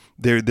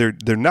 They're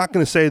not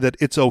going to say that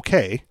it's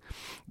okay.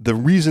 The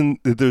reason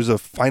that there's a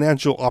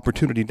financial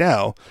opportunity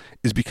now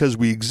is because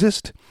we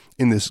exist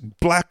in this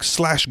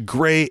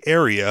black/gray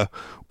area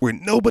where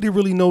nobody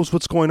really knows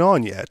what's going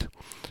on yet.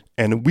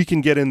 And we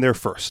can get in there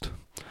first.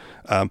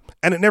 And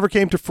it never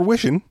came to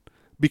fruition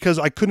because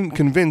I couldn't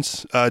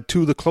convince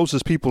two of the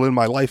closest people in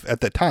my life at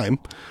that time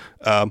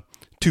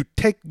to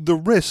take the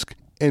risk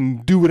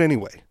and do it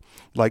anyway.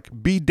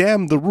 Like, be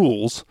damned the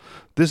rules.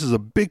 This is a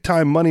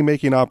big-time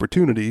money-making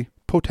opportunity,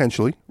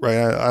 potentially, right?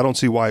 I don't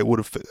see why it would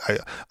have.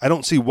 I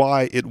don't see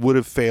why it would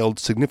have failed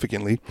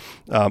significantly.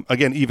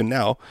 Again, even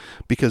now,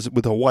 because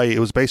with Hawaii, it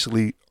was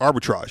basically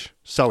arbitrage,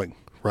 selling,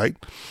 right?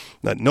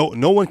 That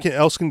no one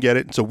else can get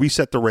it, so we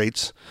set the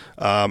rates,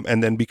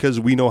 and then because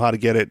we know how to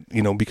get it,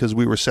 because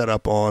we were set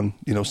up on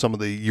some of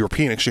the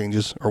European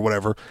exchanges or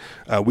whatever,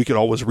 we could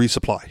always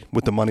resupply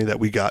with the money that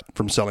we got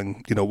from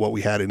selling what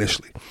we had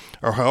initially,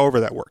 or however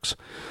that works.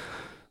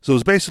 So it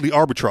was basically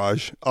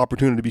arbitrage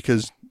opportunity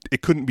because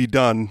it couldn't be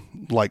done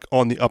like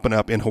on the up and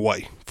up in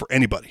Hawaii for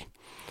anybody.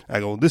 I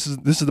go, this is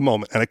the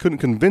moment, and I couldn't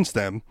convince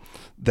them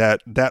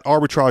that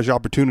arbitrage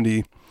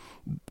opportunity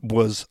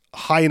was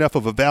high enough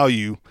of a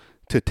value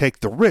to take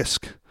the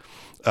risk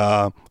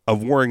of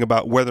worrying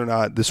about whether or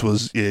not this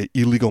was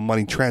illegal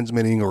money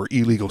transmitting or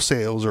illegal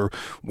sales, or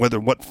whether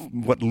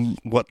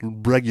what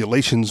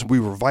regulations we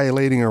were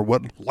violating, or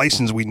what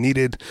license we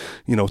needed,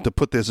 to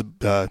put this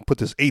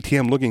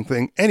ATM looking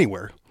thing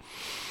anywhere.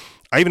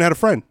 I even had a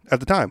friend at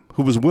the time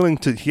who was willing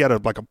to. He had a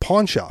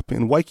pawn shop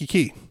in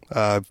Waikiki.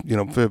 For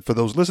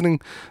those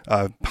listening,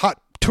 hot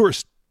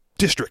tourist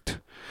district,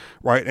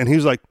 right? And he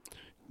was like,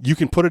 "You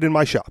can put it in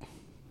my shop,"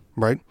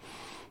 right?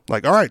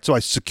 Like, all right, so I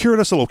secured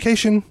us a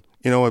location.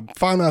 I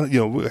found out,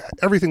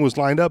 everything was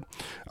lined up.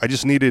 I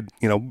just needed,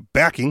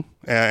 backing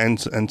and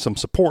some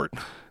support,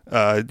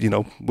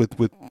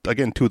 with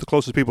again, two of the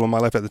closest people in my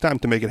life at the time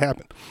to make it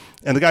happen.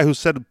 And the guy who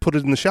said put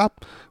it in the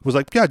shop was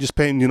like, yeah, just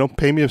pay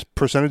me a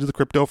percentage of the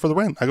crypto for the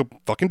rent. I go,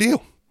 fucking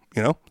deal.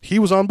 He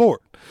was on board.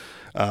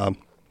 But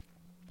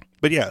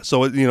yeah,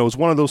 so it was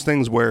one of those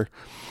things where,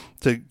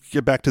 to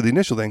get back to the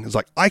initial thing, it's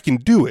like, I can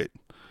do it,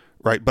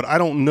 right? But I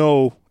don't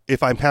know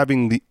if I'm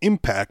having the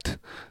impact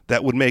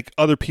that would make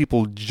other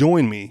people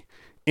join me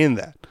in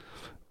that.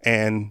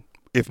 And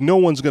if no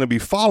one's going to be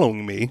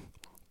following me,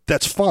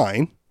 that's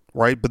fine,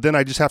 right? But then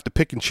I just have to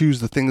pick and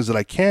choose the things that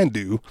I can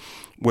do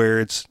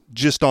where it's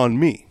just on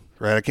me,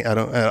 right? I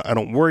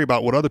don't worry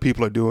about what other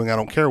people are doing. I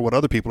don't care what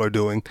other people are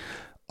doing.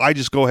 I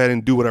just go ahead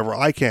and do whatever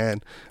I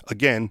can,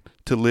 again,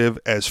 to live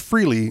as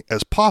freely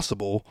as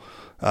possible,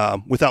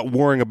 without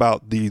worrying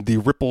about the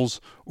ripples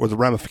or the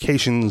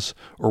ramifications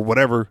or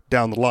whatever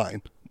down the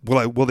line.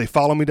 Will they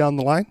follow me down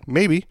the line?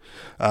 Maybe,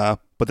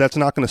 but that's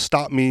not going to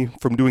stop me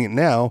from doing it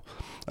now.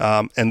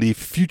 And the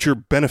future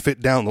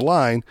benefit down the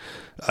line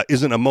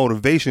isn't a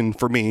motivation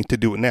for me to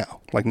do it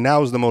now. Like,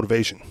 now is the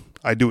motivation.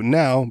 I do it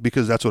now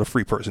because that's what a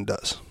free person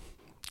does.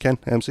 Ken,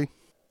 MC?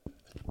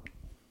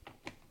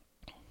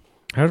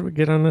 How did we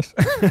get on this?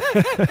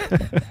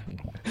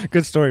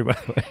 Good story, by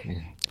the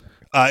way.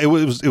 It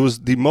was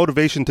the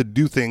motivation to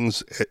do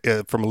things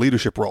from a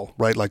leadership role,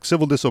 right? Like,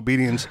 civil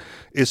disobedience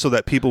is so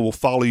that people will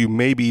follow you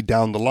maybe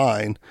down the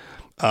line.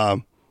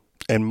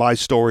 And my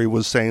story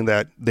was saying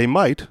that they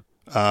might,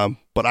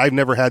 but I've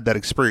never had that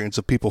experience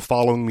of people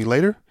following me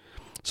later,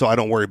 so I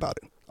don't worry about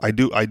it.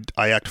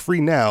 I act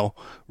free now,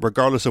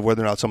 regardless of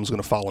whether or not someone's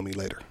going to follow me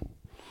later.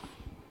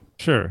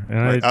 Sure,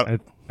 and right?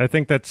 I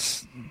think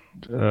that's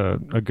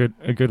a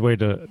good way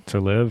to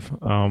live.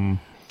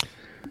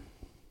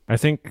 I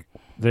think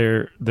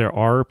there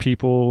are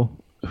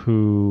people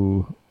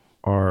who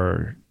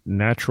are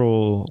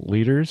natural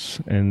leaders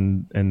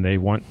and they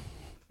want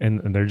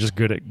and they're just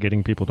good at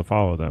getting people to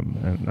follow them.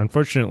 And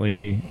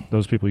unfortunately,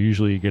 those people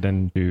usually get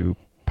into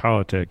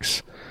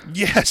politics.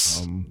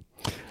 Yes.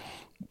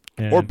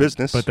 Or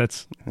business. But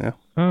that's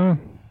yeah.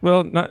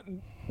 Well,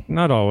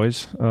 not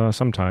always.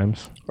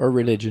 Sometimes. Or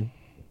religion.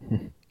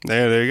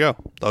 There you go.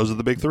 Those are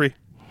the big three.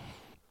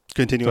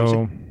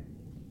 Continue.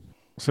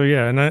 So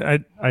yeah, and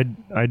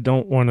I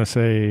don't want to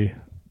say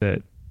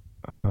that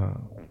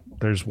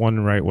there's one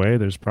right way.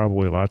 There's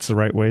probably lots of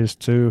right ways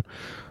to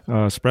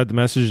spread the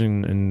message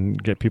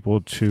and get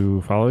people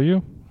to follow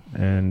you.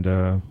 And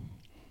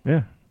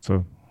yeah,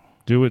 so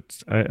Do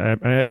it.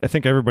 I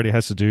think everybody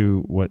has to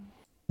do what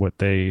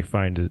they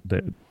find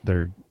that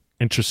they're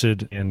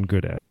interested and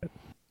good at.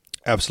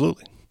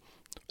 Absolutely.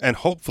 And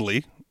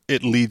hopefully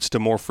it leads to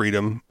more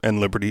freedom and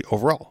liberty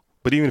overall.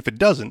 But even if it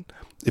doesn't,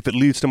 if it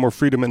leads to more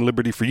freedom and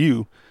liberty for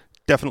you,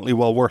 definitely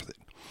well worth it.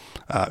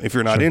 If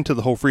you're not Sure. into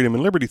the whole freedom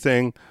and liberty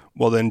thing,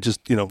 well, then just,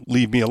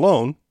 leave me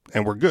alone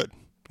and we're good.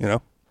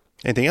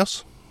 Anything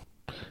else?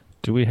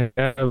 Do we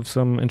have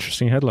some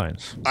interesting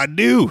headlines? I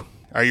do.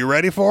 Are you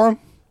ready for them?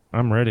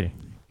 I'm ready.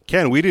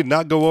 Ken, we did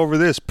not go over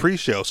this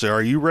pre-show, so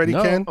are you ready,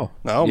 No. Ken? Oh,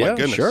 my Yeah,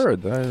 goodness. sure.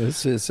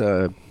 This is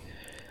a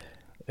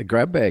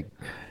grab bag.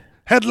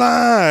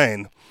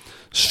 Headline: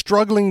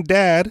 Struggling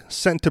dad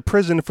sent to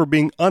prison for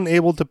being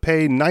unable to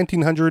pay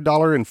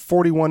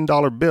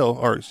 $1,941 bill,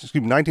 or excuse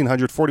me,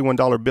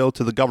 $1,941 bill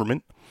to the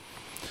government.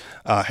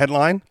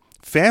 Headline: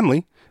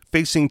 Family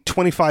facing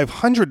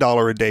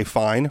 $2,500 a day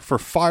fine for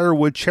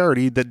firewood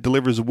charity that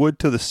delivers wood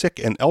to the sick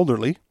and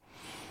elderly.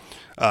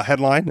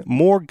 Headline: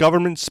 More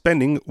government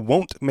spending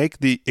won't make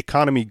the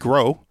economy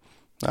grow.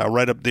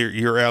 Right up there,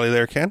 your alley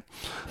there, Ken.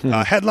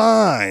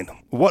 Headline: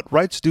 What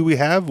rights do we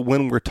have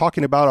when we're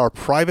talking about our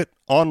private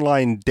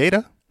online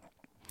data?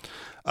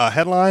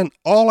 Headline: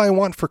 All I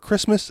want for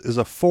Christmas is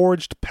a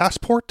forged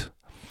passport.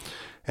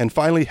 And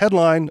finally,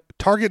 headline: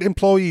 Target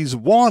employees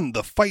won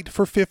the fight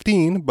for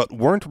 15, but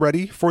weren't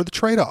ready for the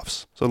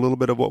trade-offs. So a little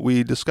bit of what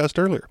we discussed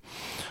earlier.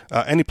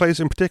 Any place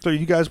in particular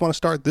you guys want to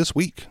start this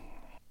week?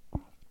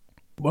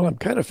 Well, I'm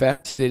kind of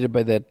fascinated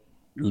by that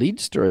lead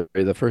story,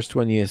 the first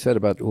one you said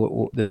about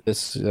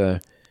this.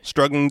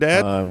 Struggling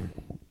dad?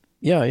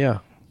 Yeah.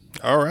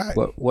 All right.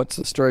 What's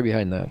the story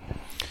behind that?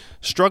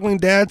 Struggling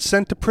dad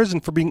sent to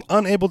prison for being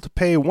unable to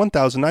pay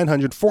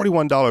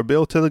 $1,941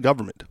 bill to the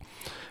government.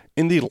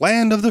 In the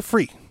land of the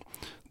free,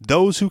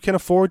 those who can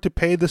afford to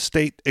pay the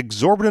state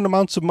exorbitant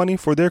amounts of money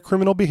for their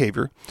criminal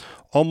behavior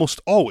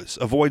almost always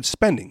avoid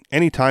spending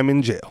any time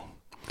in jail.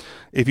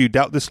 If you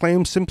doubt this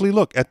claim, simply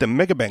look at the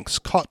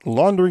megabanks caught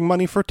laundering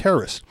money for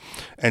terrorists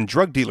and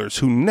drug dealers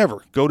who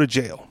never go to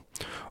jail.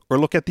 Or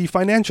look at the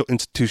financial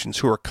institutions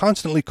who are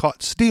constantly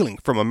caught stealing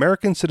from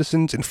American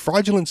citizens in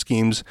fraudulent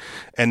schemes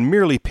and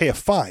merely pay a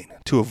fine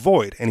to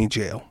avoid any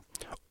jail.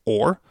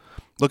 Or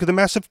look at the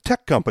massive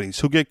tech companies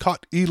who get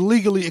caught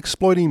illegally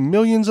exploiting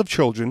millions of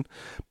children,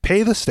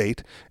 pay the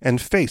state, and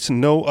face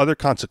no other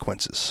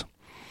consequences.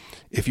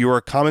 If you are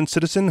a common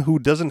citizen who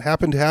doesn't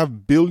happen to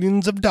have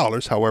billions of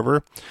dollars,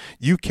 however,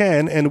 you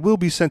can and will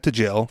be sent to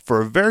jail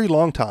for a very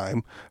long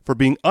time for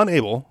being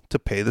unable to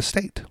pay the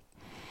state.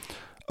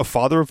 A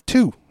father of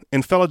two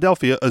in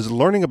Philadelphia is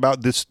learning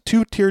about this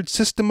two-tiered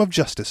system of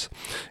justice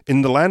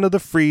in the land of the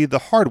free the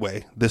hard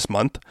way this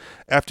month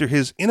after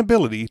his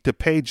inability to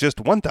pay just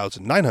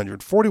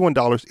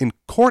 $1,941 in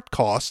court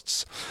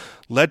costs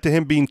led to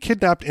him being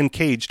kidnapped and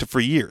caged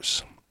for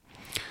years.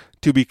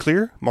 To be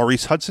clear,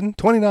 Maurice Hudson,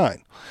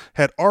 29,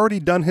 had already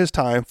done his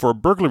time for a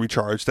burglary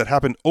charge that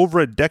happened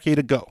over a decade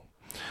ago.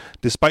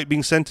 Despite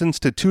being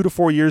sentenced to 2 to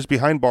 4 years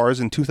behind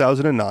bars in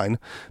 2009,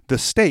 the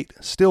state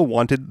still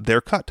wanted their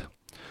cut.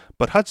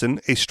 But Hudson,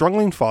 a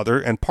struggling father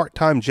and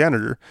part-time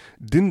janitor,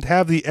 didn't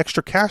have the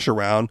extra cash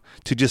around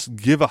to just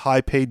give a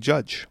high-paid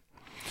judge.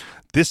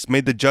 This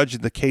made the judge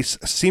in the case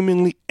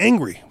seemingly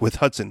angry with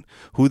Hudson,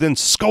 who then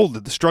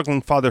scolded the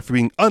struggling father for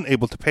being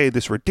unable to pay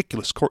this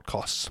ridiculous court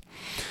costs.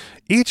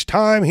 Each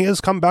time he has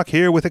come back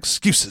here with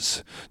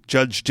excuses,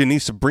 Judge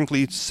Janice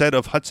Brinkley said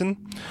of Hudson.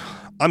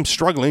 I'm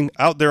struggling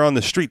out there on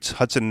the streets,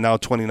 Hudson, now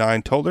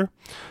 29, told her.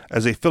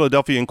 As a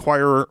Philadelphia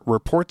Inquirer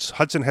reports,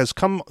 Hudson has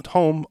come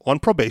home on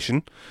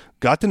probation,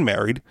 gotten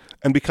married,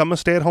 and become a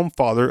stay-at-home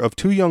father of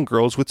 2 young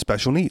girls with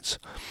special needs.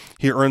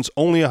 He earns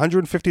only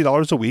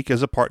 $150 a week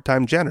as a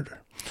part-time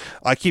janitor.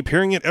 I keep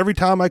hearing it every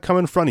time I come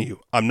in front of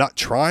you. I'm not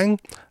trying.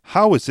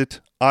 How is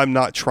it I'm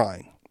not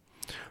trying?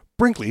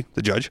 Brinkley,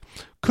 the judge,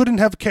 couldn't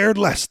have cared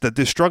less that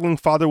this struggling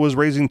father was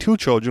raising 2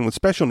 children with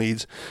special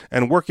needs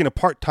and working a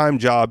part-time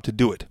job to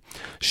do it.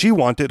 She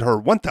wanted her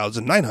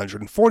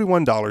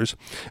 $1,941,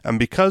 and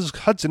because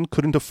Hudson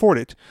couldn't afford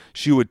it,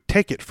 she would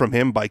take it from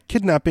him by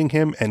kidnapping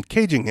him and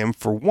caging him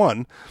for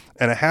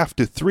 1.5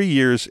 to 3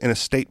 years in a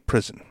state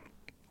prison.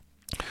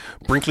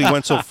 Brinkley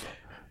went so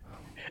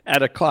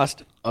At a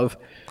cost of,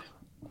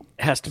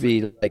 has to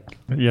be like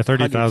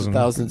 $30,000.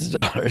 thousands of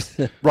dollars.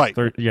 right.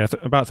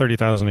 About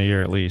 $30,000 a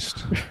year at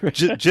least.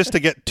 just to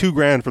get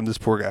 $2,000 from this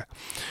poor guy.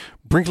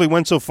 Brinkley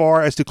went so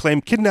far as to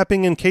claim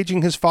kidnapping and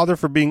caging his father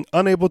for being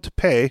unable to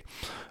pay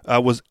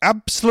was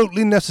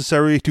absolutely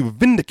necessary to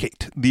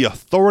vindicate the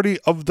authority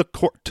of the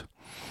court.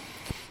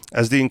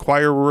 As the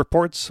Inquirer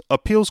reports,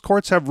 appeals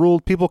courts have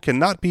ruled people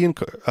cannot be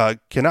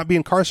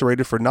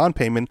incarcerated for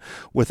non-payment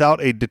without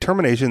a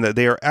determination that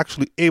they are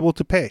actually able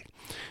to pay.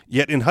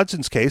 Yet in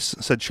Hudson's case,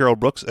 said Cheryl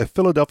Brooks, a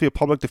Philadelphia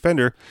public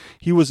defender,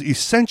 he was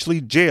essentially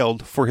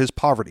jailed for his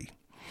poverty.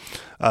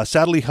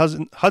 Sadly,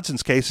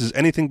 Hudson's case is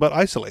anything but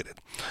isolated.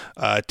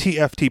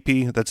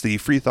 TFTP, that's the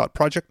Free Thought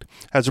Project,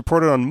 has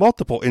reported on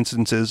multiple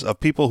instances of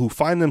people who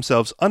find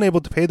themselves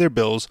unable to pay their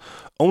bills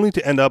only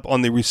to end up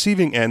on the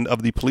receiving end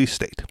of the police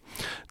state.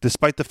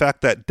 Despite the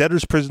fact that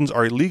debtors' prisons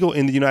are illegal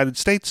in the United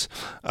States,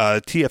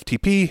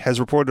 TFTP has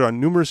reported on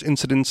numerous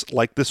incidents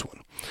like this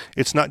one.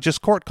 It's not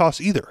just court costs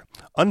either.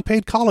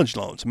 Unpaid college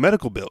loans,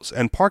 medical bills,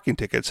 and parking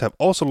tickets have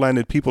also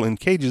landed people in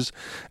cages,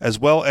 as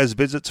well as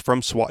visits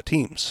from SWAT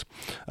teams.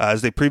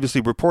 As they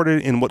previously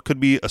reported in what could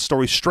be a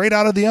story straight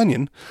out of The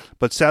Onion,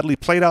 but sadly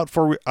played out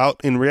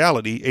in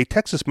reality, a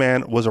Texas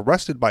man was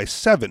arrested by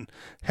 7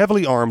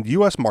 heavily armed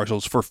U.S.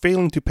 Marshals for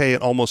failing to pay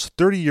an almost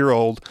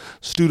 30-year-old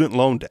student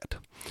loan debt.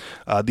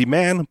 The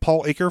man,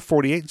 Paul Aker,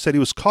 48, said he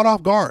was caught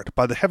off guard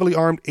by the heavily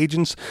armed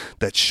agents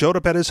that showed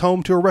up at his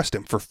home to arrest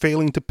him for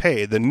failing to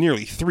pay the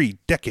nearly 3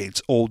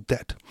 decades-old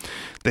debt.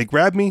 They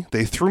grabbed me,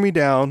 they threw me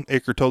down,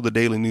 Aker told the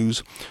Daily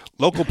News.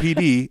 Local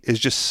PD is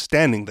just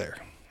standing there.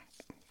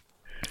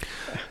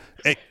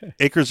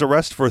 Aker's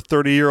arrest for a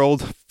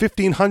 30-year-old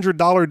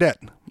 $1,500 debt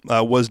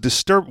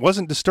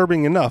wasn't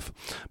disturbing enough,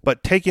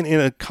 but taken in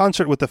a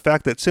concert with the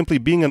fact that simply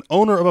being an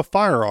owner of a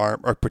firearm,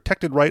 a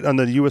protected right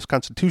under the U.S.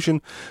 Constitution,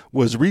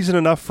 was reason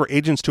enough for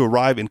agents to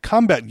arrive in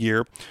combat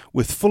gear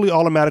with fully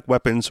automatic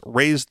weapons,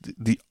 raised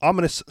the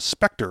ominous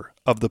specter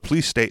of the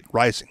police state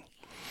rising.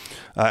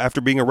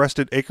 After being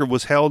arrested, Aker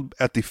was held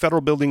at the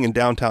federal building in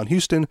downtown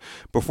Houston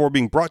before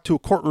being brought to a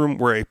courtroom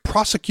where a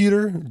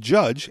prosecutor,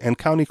 judge, and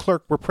county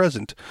clerk were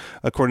present.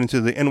 According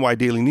to the NY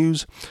Daily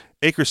News,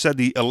 Aker said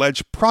the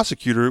alleged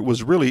prosecutor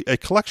was really a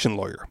collection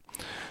lawyer.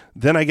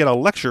 Then I get a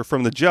lecture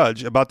from the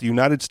judge about the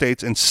United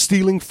States and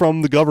stealing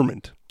from the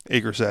government,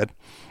 Aker said.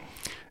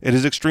 It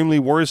is extremely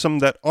worrisome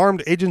that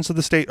armed agents of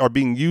the state are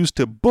being used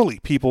to bully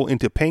people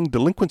into paying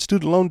delinquent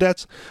student loan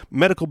debts,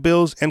 medical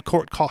bills, and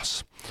court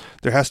costs.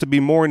 There has to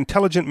be more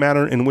intelligent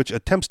manner in which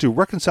attempts to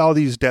reconcile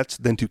these debts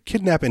than to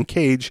kidnap and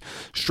cage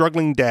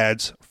struggling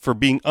dads for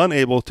being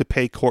unable to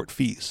pay court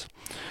fees.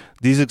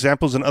 These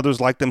examples and others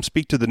like them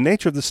speak to the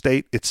nature of the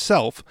state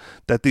itself,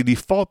 that the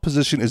default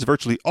position is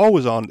virtually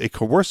always on a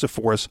coercive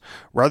force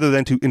rather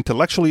than to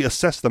intellectually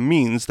assess the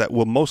means that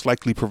will most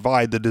likely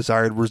provide the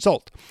desired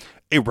result,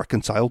 a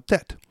reconciled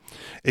debt.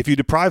 If you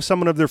deprive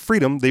someone of their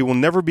freedom, they will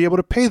never be able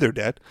to pay their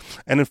debt,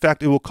 and in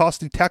fact, it will cost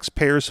the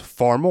taxpayers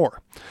far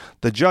more.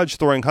 The judge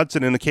throwing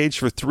Hudson in a cage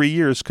for 3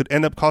 years could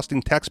end up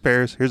costing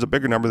taxpayers, here's a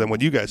bigger number than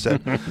what you guys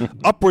said,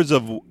 upwards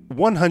of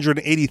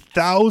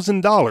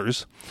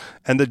 $180,000,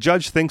 and the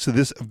judge thinks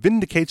this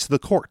vindicates the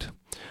court.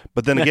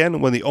 But then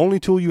again, when the only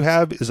tool you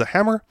have is a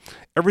hammer,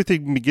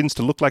 everything begins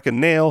to look like a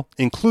nail,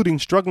 including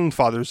struggling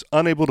fathers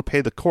unable to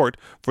pay the court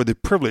for the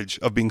privilege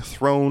of being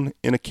thrown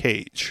in a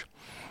cage.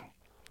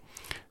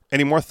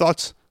 Any more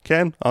thoughts,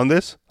 Ken, on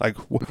this? Like,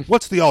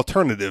 what's the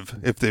alternative?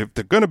 If they're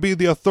going to be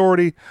the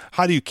authority,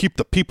 how do you keep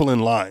the people in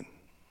line?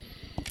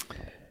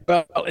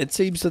 Well, it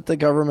seems that the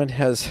government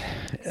has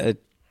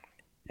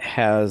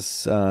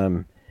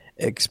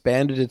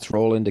expanded its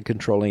role into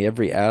controlling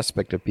every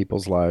aspect of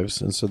people's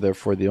lives, and so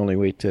therefore the only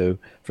way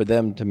for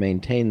them to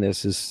maintain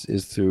this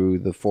is through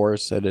the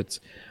force, and it's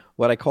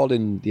what I called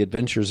in The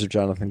Adventures of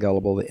Jonathan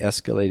Gullible the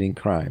escalating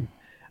crime.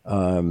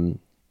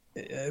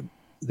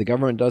 The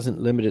government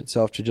doesn't limit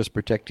itself to just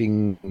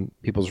protecting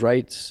people's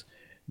rights.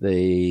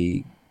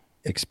 They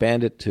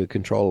expand it to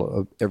control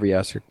of every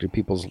aspect of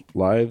people's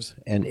lives,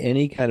 and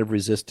any kind of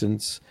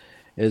resistance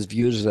is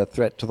viewed as a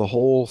threat to the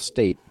whole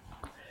state.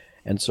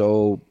 And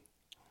so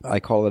I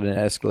call it an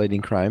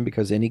escalating crime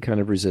because any kind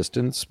of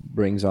resistance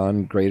brings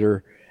on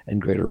greater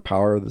and greater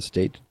power of the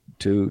state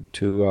to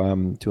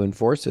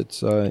enforce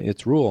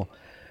its rule.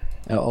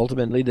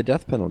 Ultimately, the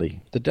death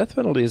penalty. The death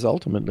penalty is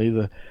ultimately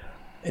the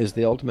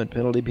ultimate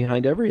penalty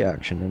behind every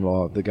action in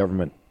law of the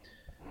government.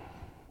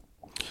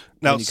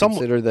 Now,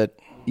 consider that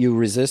you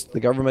resist the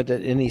government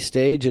at any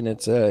stage in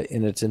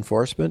its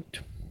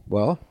enforcement,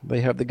 well,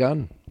 they have the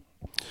gun.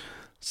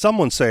 Some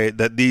would say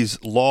that these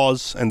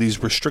laws and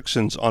these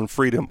restrictions on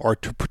freedom are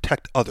to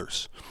protect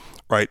others,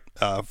 right?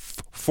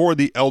 For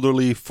the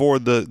elderly, for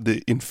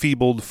the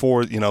enfeebled,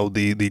 for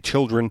the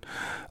children.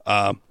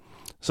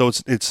 So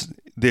it's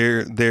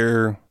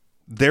their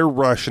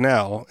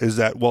rationale is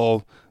that,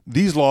 well,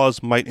 these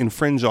laws might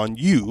infringe on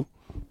you,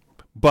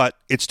 but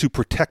it's to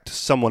protect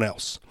someone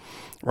else,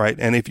 right?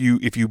 And if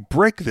you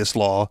break this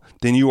law,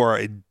 then you are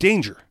a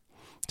danger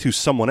to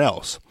someone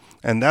else,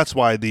 and that's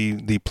why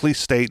the police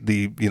state, what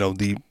do you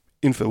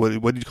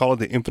call it?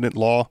 The infinite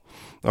law,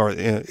 or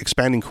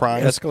expanding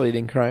crime,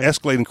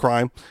 escalating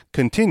crime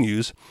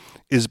continues,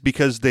 is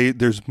because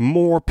there's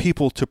more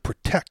people to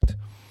protect.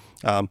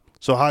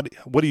 So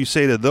what do you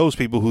say to those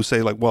people who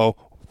say, like, well,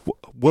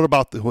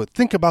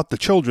 think about the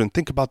children,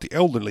 think about the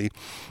elderly.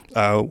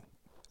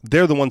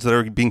 They're the ones that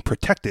are being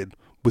protected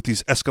with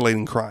these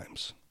escalating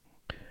crimes.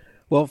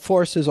 Well,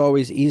 force is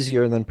always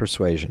easier than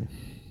persuasion.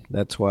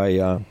 That's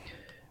why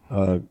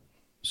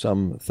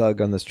some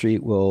thug on the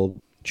street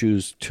will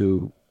choose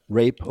to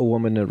rape a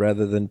woman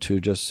rather than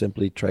to just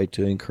simply try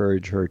to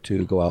encourage her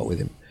to go out with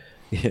him.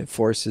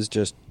 Force is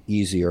just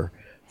easier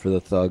for the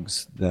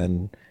thugs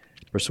than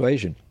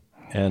persuasion.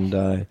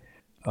 And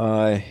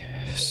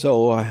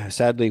so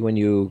sadly, when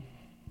you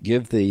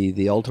give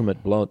the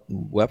ultimate blunt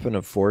weapon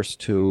of force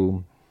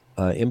to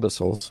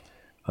imbeciles,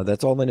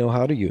 that's all they know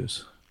how to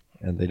use,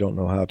 and they don't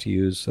know how to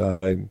use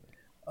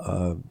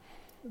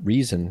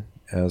reason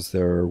as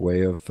their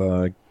way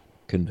of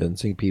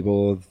convincing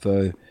people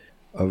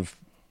of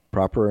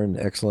proper and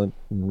excellent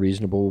and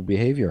reasonable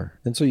behavior.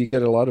 And so you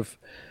get a lot of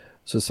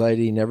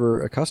society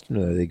never accustomed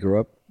to that. They grow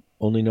up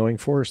only knowing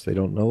force. They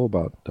don't know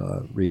about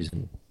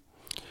reason.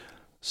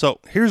 So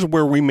here's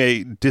where we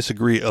may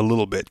disagree a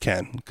little bit,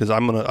 Ken, because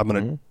I'm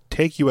gonna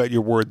take you at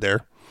your word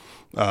there.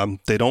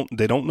 They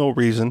don't know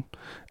reason.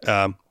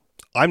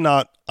 I'm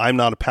not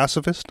a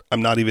pacifist.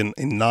 I'm not even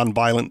a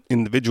nonviolent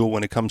individual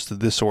when it comes to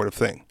this sort of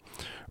thing,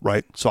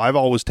 right? So I've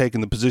always taken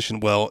the position,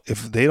 well,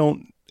 if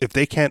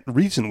they can't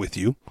reason with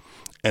you,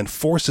 and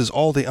force is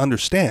all they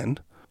understand,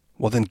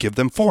 well, then give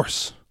them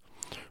force,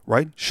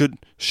 right? Should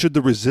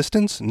the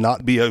resistance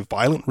not be a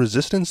violent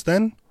resistance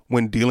then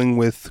when dealing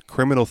with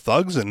criminal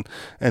thugs and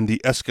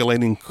the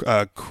escalating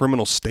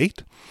criminal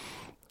state?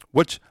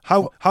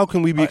 How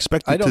can we be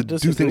expected to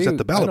do things at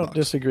the ballot box? I don't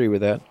disagree with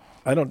that.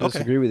 I don't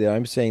disagree with you.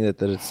 I'm saying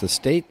that it's the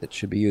state that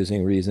should be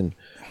using reason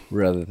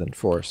rather than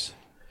force.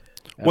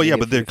 Well, yeah,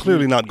 but they're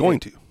clearly not going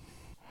to.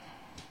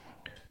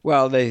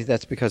 Well,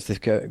 that's because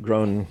they've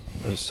grown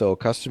so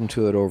accustomed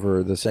to it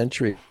over the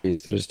centuries.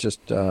 It's just,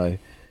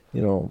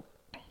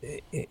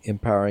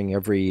 empowering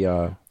every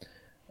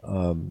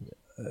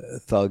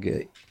thug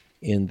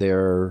in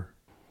their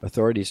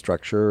authority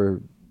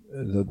structure,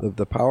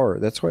 the power.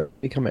 That's why they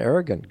become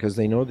arrogant, because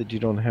they know that you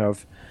don't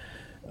have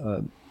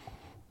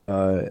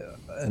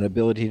an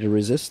ability to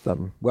resist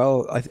them.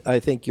 Well, I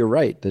think you're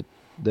right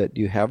that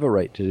you have a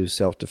right to do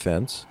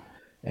self-defense.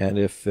 And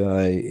if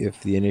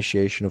the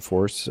initiation of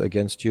force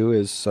against you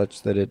is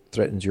such that it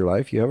threatens your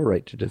life, you have a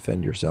right to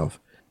defend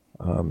yourself.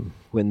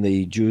 When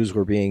the Jews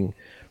were being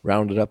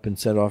rounded up and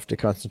sent off to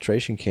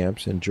concentration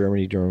camps in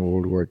Germany during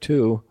World War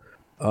II,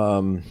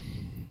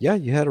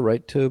 you had a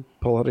right to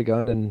pull out a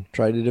gun and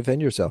try to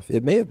defend yourself.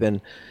 It may have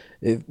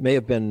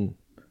been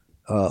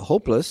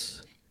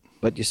hopeless,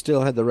 but you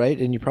still had the right,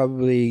 and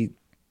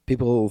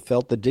people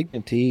felt the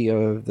dignity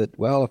of that.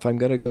 Well, if I'm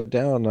going to go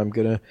down, I'm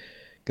going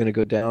to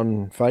go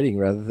down fighting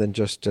rather than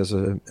just as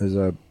a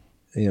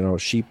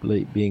sheep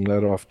being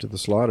led off to the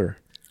slaughter.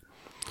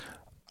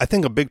 I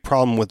think a big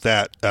problem with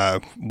that,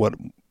 what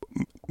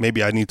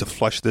maybe I need to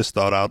flesh this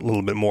thought out a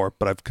little bit more,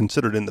 but I've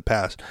considered in the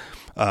past,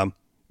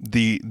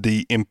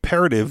 the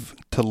imperative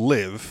to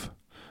live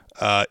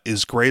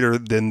is greater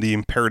than the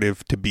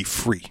imperative to be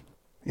free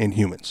in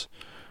humans,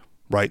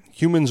 right?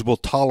 Humans will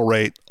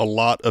tolerate a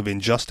lot of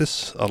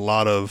injustice, a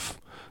lot of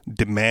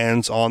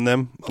demands on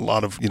them, a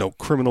lot of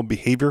criminal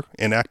behavior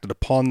enacted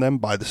upon them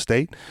by the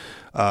state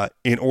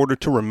in order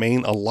to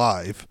remain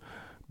alive,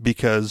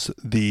 because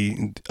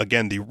the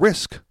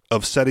risk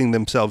of setting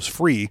themselves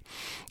free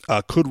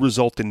could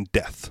result in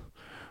death,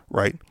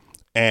 right?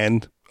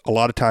 And a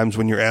lot of times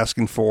when you're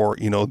asking for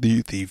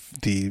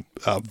the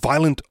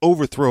violent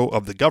overthrow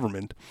of the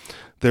government,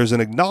 there's an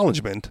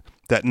acknowledgement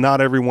that not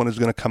everyone is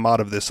going to come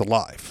out of this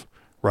alive,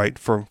 right?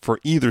 For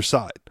either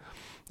side.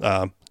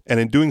 And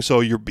in doing so,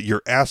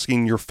 you're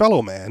asking your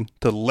fellow man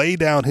to lay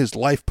down his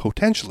life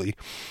potentially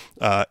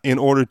in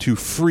order to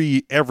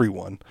free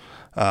everyone.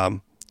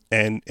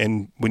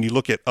 And when you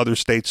look at other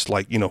states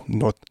like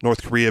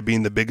North Korea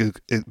being the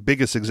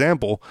biggest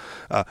example,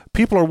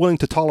 people are willing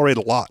to tolerate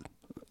a lot,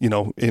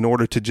 in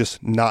order to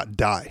just not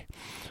die.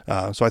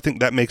 So I think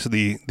that makes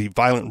the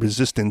violent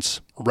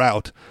resistance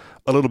route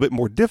a little bit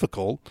more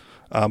difficult.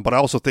 But I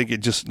also think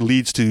it just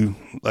leads to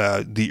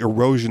the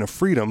erosion of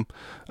freedom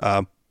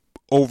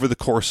over the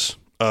course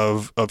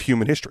of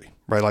human history,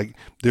 right? Like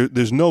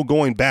there's no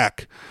going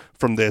back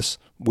from this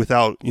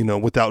without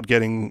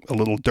getting a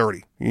little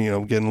dirty,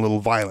 getting a little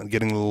violent,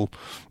 getting a little,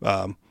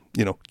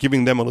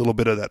 giving them a little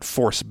bit of that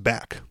force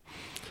back.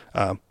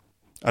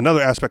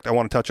 Another aspect I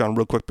want to touch on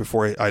real quick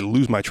before I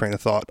lose my train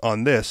of thought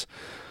on this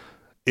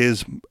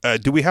is,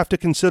 do we have to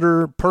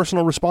consider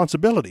personal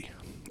responsibility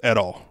at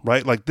all,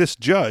 right? Like this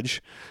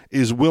judge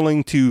is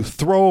willing to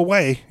throw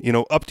away,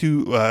 up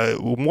to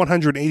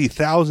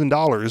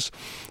 $180,000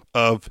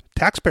 of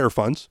taxpayer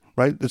funds,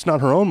 right? It's not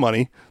her own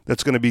money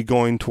that's going to be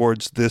going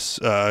towards this,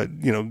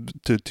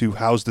 to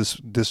house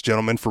this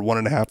gentleman for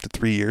 1.5 to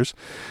 3 years.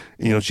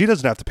 She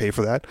doesn't have to pay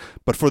for that,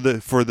 but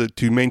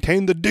to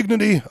maintain the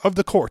dignity of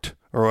the court,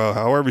 or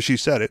however she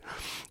said it,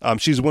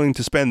 she's willing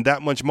to spend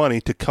that much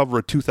money to cover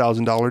a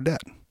 $2,000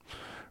 debt,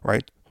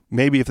 right?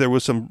 Maybe if there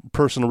was some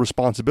personal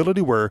responsibility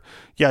where,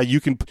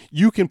 you can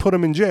put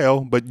him in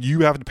jail, but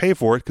you have to pay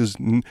for it, because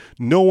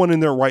no one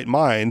in their right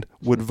mind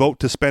would vote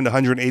to spend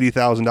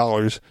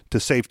 $180,000 to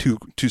save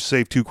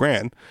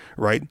 $2,000,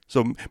 right?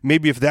 So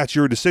maybe if that's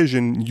your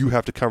decision, you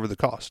have to cover the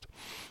cost.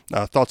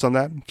 Thoughts on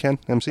that, Ken,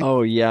 MC?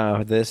 Oh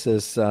yeah, this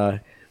is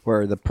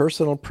where the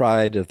personal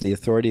pride of the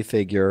authority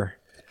figure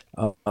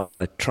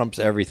trumps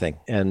everything.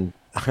 And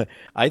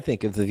I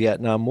think of the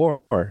Vietnam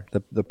War,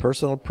 the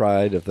personal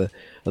pride of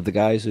the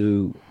guys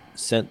who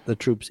sent the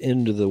troops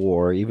into the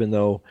war, even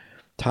though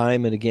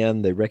time and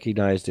again they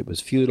recognized it was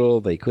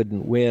futile, they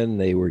couldn't win,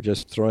 they were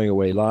just throwing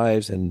away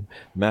lives and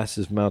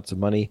massive amounts of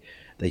money.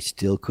 They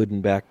still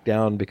couldn't back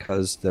down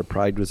because their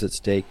pride was at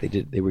stake.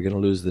 They were going to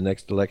lose the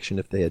next election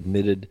if they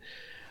admitted.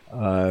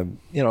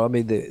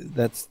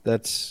 That's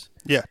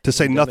Yeah, to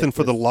say nothing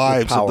for the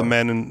lives of the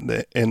men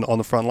on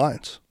the front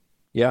lines.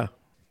 Yeah,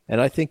 and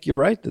I think you're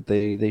right that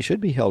they should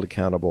be held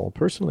accountable,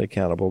 personally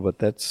accountable. But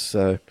that's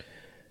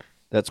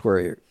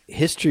where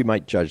history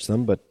might judge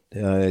them. But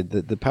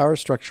the power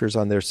structure is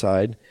on their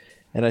side,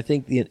 and I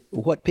think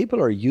what people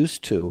are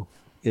used to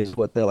is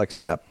what they'll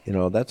accept.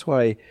 That's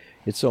why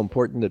it's so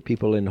important that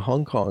people in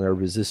Hong Kong are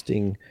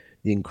resisting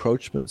the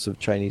encroachments of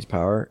Chinese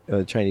power,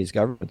 Chinese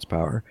government's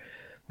power,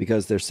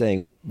 because they're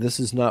saying this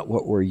is not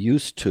what we're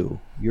used to.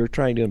 You're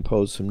trying to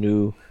impose some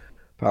new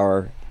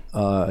power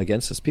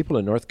against us. People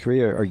in North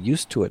Korea are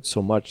used to it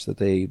so much that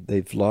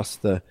they've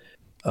lost the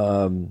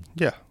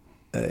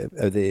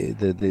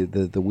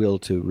will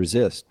to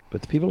resist.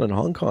 But the people in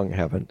Hong Kong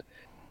haven't.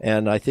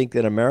 And I think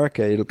that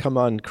America, it'll come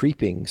on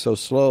creeping so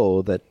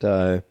slow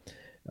that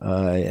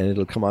and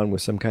it'll come on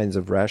with some kinds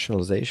of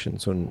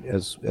rationalizations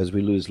as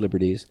we lose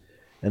liberties.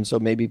 And so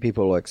maybe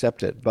people will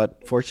accept it.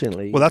 But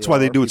fortunately, well, that's why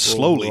they do it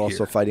slowly.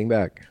 Also fighting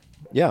back.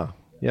 Yeah.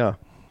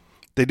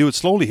 They do it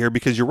slowly here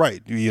because you're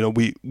right.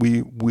 We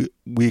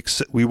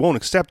won't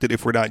accept it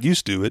if we're not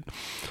used to it.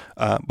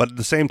 But at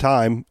the same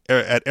time,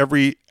 at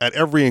every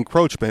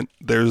encroachment,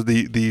 there's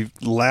the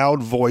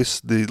loud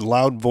voice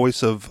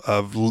of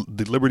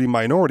the liberty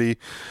minority,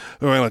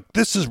 who are like,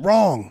 "This is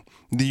wrong.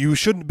 You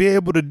shouldn't be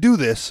able to do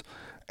this."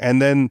 And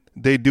then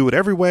they do it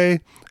every way,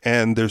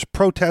 and there's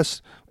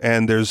protests,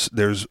 and there's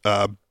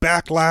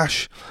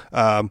backlash,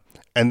 and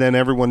then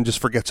everyone just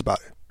forgets about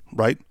it,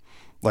 right?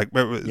 Like,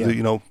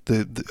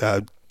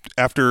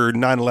 after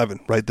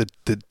 9/11, right?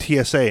 The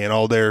TSA and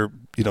all their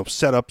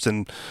setups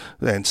and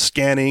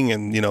scanning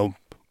and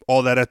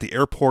all that at the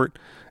airport,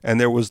 and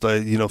there was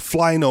the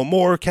Fly No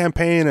More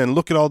campaign, and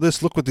look at all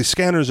this, look what these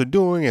scanners are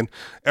doing, and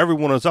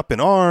everyone was up in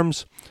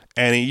arms.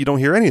 And you don't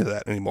hear any of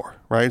that anymore,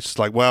 right? It's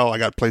like, well, I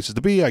got places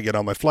to be. I get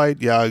on my flight.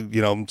 Yeah,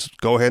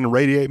 go ahead and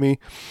radiate me.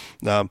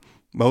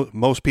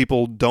 Most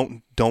people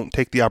don't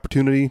take the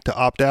opportunity to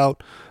opt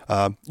out.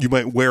 You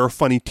might wear a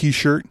funny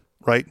T-shirt,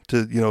 right?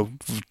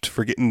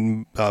 For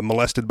getting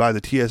molested by the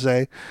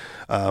TSA.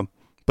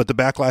 But the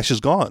backlash is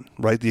gone,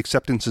 right? The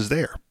acceptance is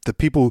there. The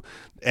people,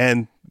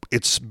 and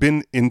it's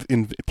been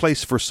in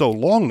place for so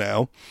long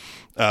now.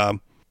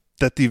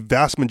 That the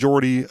vast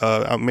majority,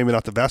 maybe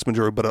not the vast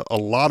majority, but a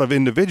lot of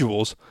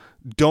individuals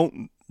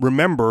don't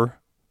remember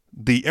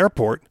the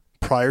airport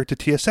prior to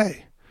TSA,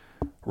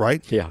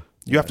 right? Yeah.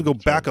 You have to go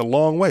back a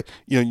long way.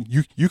 You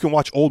can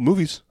watch old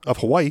movies of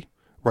Hawaii,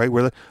 right?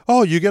 Where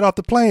you get off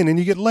the plane and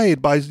you get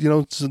laid by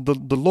the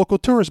local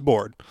tourist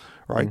board,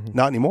 right? Mm-hmm.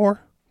 Not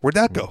anymore. Where'd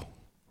that go?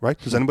 Right?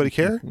 Does anybody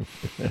care?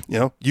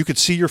 You could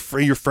see your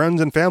friends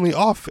and family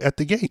off at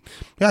the gate.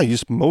 Yeah, you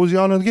just mosey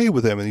on the gate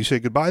with them and you say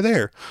goodbye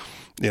there.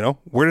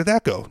 Where did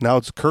that go? Now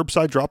it's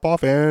curbside drop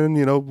off and,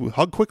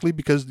 hug quickly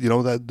because,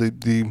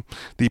 that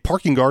the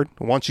parking guard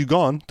wants you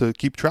gone to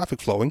keep traffic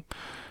flowing,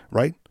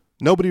 right?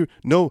 Not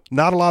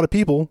a lot of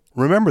people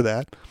remember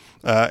that.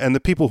 And the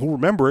people who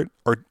remember it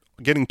are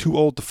getting too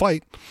old to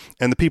fight.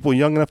 And the people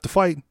young enough to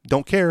fight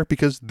don't care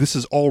because this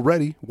is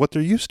already what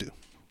they're used to.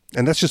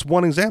 And that's just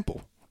one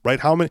example, right?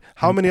 How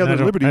many other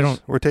liberties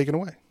were taken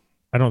away?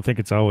 I don't think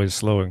it's always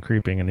slow and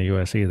creeping in the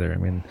U.S. either. I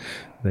mean,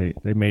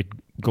 they made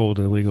gold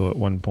illegal at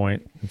one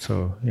point, and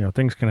so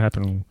things can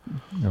happen,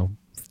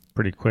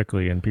 pretty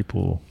quickly, and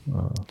people.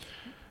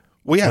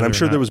 Well, yeah, and I'm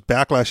sure there was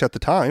backlash at the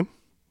time.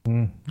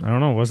 I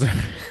don't know. Was there?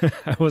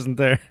 I wasn't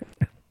there.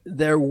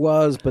 There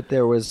was, but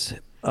there was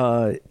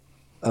a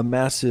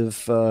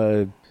massive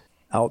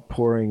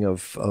outpouring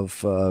of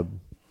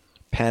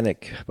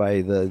panic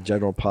by the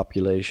general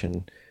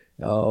population.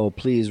 Oh,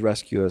 please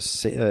rescue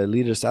us,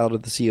 lead us out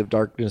of the sea of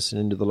darkness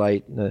and into the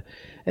light.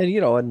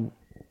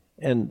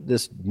 And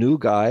this new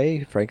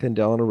guy, Franklin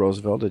Delano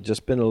Roosevelt, had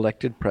just been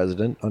elected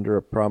president under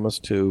a promise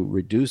to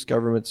reduce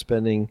government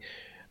spending,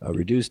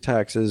 reduce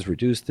taxes,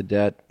 reduce the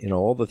debt,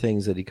 all the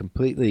things that he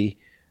completely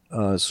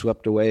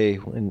swept away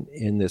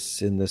in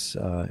this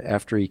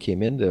after he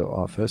came into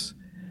office.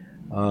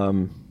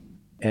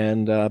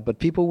 But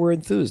people were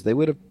enthused. They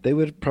would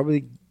have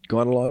probably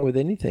gone along with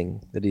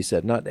anything that he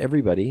said. Not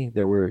everybody.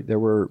 There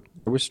were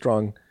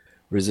strong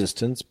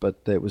resistance, but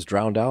it was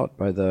drowned out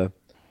by the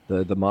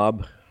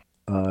mob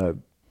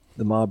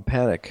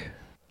panic.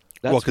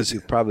 That's what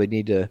you probably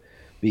need to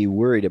be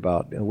worried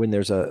about when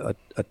there's a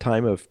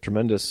time of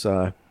tremendous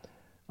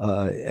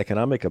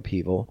economic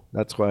upheaval.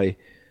 That's why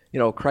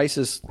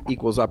crisis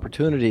equals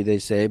opportunity, they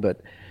say,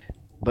 but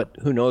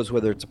who knows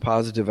whether it's a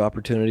positive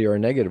opportunity or a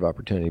negative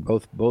opportunity.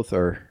 Both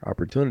are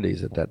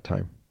opportunities at that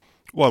time.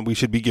 Well, we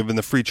should be given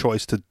the free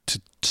choice to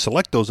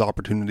select those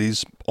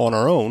opportunities on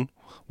our own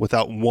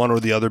without one or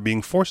the other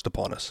being forced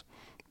upon us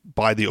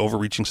by the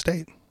overreaching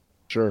state.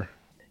 Sure.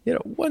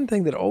 One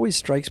thing that always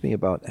strikes me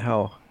about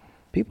how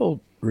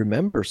people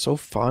remember so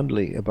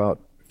fondly about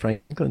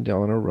Franklin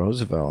Delano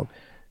Roosevelt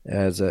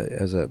as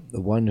the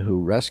one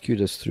who rescued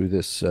us through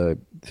this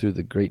through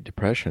the Great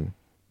Depression,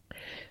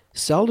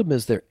 seldom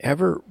is there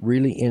ever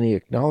really any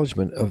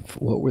acknowledgement of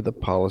what were the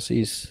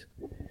policies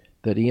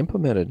that he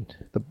implemented.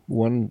 The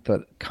one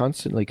that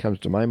constantly comes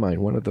to my mind,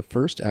 one of the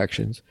first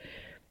actions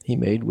he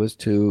made was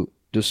to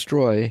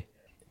destroy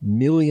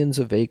millions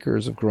of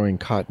acres of growing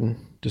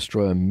cotton,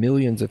 destroy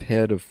millions of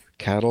head of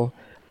cattle,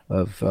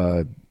 of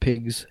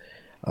pigs,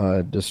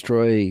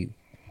 destroy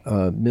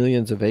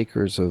millions of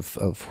acres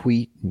of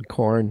wheat and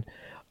corn,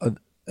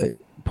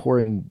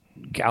 pouring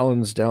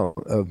gallons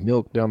of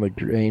milk down the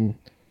drain.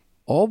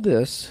 All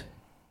this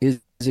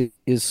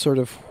is sort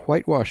of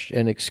whitewashed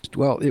and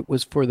it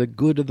was for the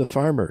good of the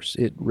farmers.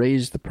 It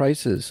raised the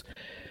prices.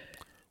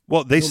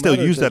 Well, they still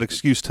use that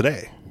excuse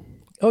today.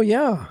 Oh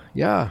yeah,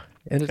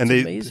 and it's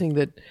amazing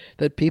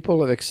that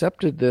people have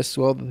accepted this.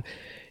 Well,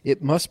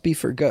 it must be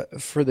for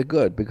the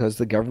good because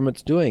the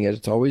government's doing it.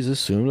 It's always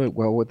assumed that,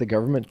 well, what the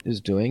government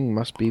is doing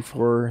must be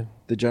for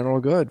the general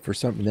good, for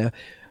something. Now,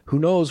 who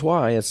knows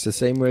why? It's the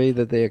same way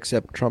that they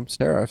accept Trump's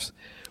tariffs.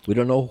 We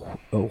don't know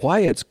why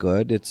it's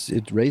good.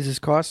 It raises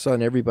costs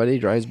on everybody,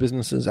 drives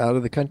businesses out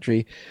of the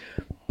country.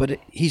 But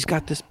he's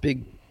got this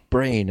big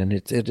brain, and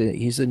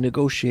he's a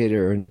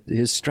negotiator, and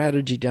his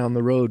strategy down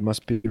the road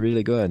must be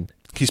really good.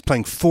 He's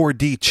playing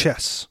 4D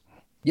chess.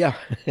 Yeah,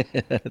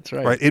 that's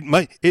right.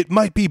 Right. It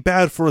might be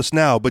bad for us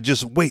now, but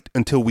just wait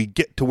until we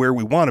get to where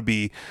we want to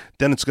be.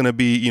 Then it's going to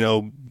be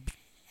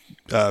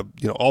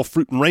all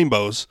fruit and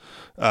rainbows,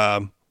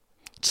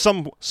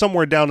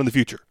 somewhere down in the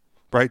future.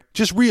 Right.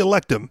 Just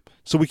reelect him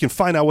so we can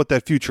find out what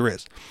that future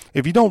is.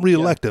 If you don't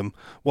reelect him,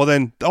 well,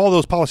 then all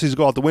those policies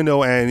go out the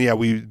window, and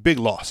we big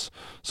loss.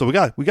 So we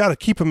got to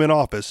keep him in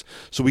office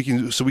so we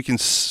can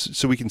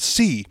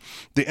see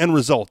the end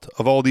result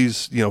of all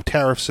these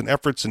tariffs and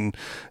efforts and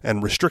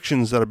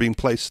restrictions that are being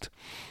placed.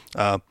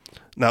 Now,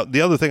 the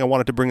other thing I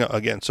wanted to bring up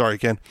again, sorry,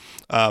 Ken,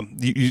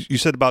 you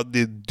said about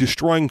the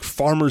destroying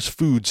farmers'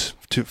 foods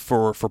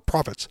for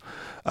profits.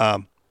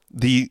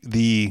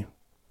 The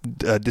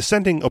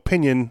dissenting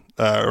opinion,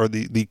 or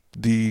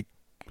the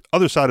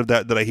other side of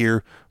that I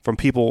hear from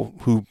people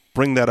who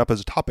bring that up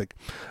as a topic,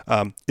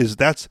 is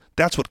that's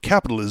what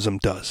capitalism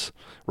does,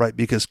 right?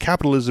 Because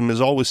capitalism is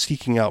always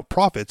seeking out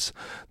profits,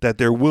 that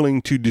they're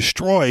willing to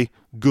destroy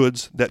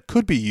goods that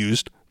could be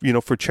used,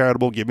 for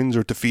charitable givings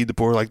or to feed the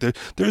poor. Like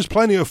there's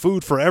plenty of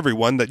food for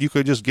everyone that you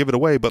could just give it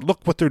away, but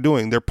look what they're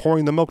doing. They're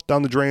pouring the milk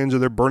down the drains, or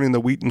they're burning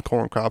the wheat and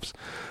corn crops.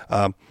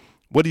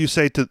 What do you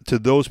say to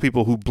those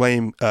people who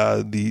blame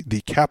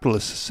the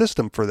capitalist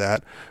system for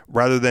that,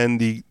 rather than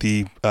the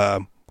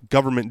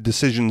government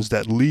decisions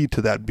that lead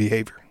to that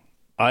behavior?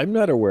 I'm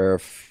not aware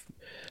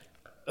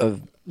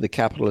of the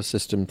capitalist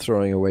system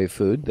throwing away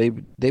food.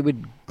 They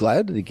would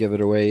gladly give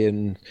it away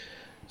in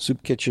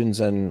soup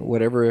kitchens and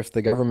whatever if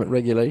the government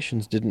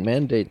regulations didn't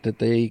mandate that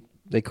they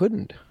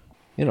couldn't.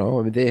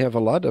 They have a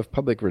lot of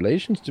public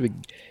relations to be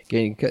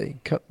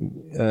gaining.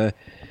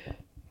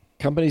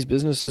 Companies,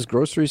 businesses,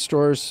 grocery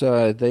stores,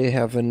 they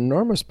have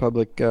enormous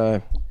public,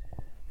 good,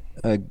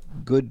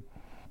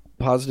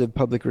 positive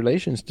public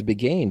relations to be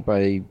gained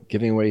by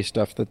giving away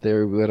stuff that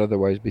they would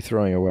otherwise be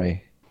throwing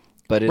away.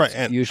 But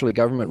it's usually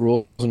government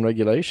rules and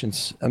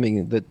regulations.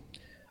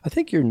 I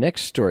think your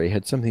next story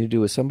had something to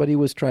do with somebody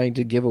was trying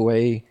to give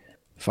away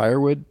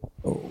firewood.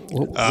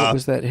 What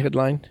was that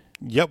headline?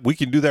 Yep, we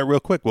can do that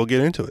real quick. We'll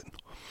get into it.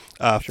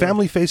 Sure.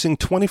 Family facing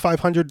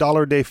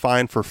 $2,500 a day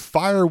fine for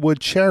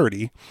firewood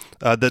charity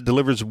that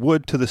delivers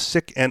wood to the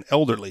sick and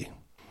elderly.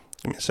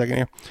 Give me a second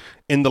here.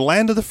 In the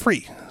land of the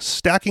free,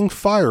 stacking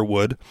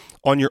firewood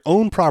on your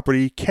own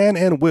property can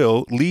and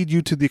will lead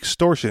you to the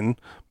extortion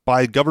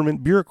by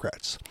government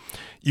bureaucrats.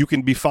 You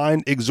can be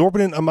fined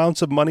exorbitant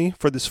amounts of money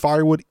for this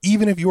firewood,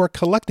 even if you are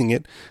collecting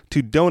it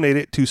to donate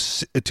it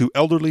to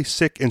elderly,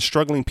 sick, and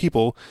struggling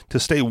people to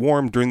stay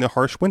warm during the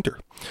harsh winter.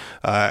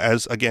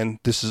 As again,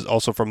 this is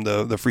also from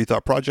the Free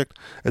Thought Project.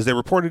 As they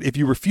reported, if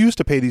you refuse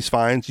to pay these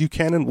fines, you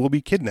can and will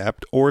be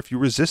kidnapped, or if you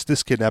resist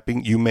this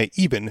kidnapping, you may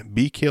even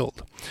be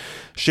killed.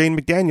 Shane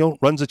McDaniel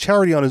runs a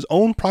charity on his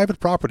own private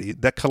property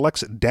that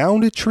collects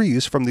downed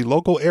trees from the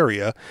local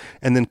area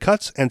and then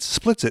cuts and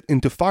splits it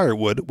into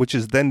firewood, which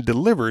is then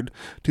delivered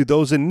to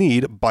those in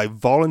need by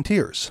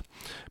volunteers.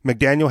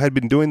 McDaniel had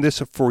been doing this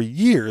for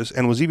years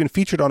and was even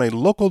featured on a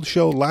local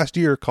show last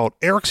year called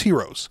Eric's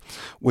Heroes,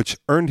 which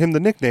earned him the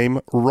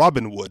nickname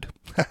Robin Wood.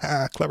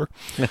 Clever.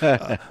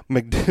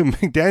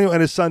 McDaniel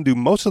and his son do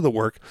most of the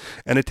work,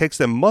 and it takes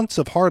them months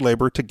of hard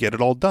labor to get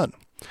it all done.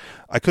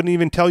 I couldn't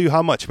even tell you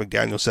how much,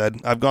 McDaniel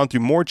said. I've gone through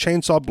more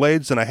chainsaw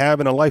blades than I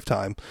have in a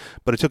lifetime,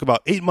 but it took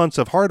about 8 months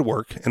of hard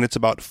work, and it's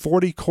about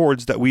 40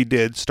 cords that we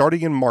did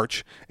starting in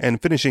March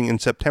and finishing in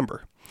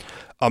September.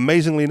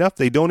 Amazingly enough,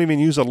 they don't even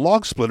use a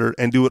log splitter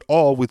and do it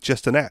all with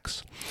just an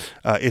axe.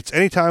 It's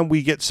anytime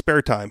we get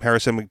spare time,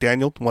 Harrison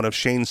McDaniel, one of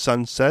Shane's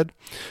sons, said.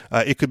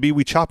 It could be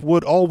we chop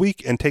wood all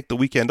week and take the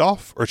weekend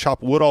off, or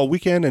chop wood all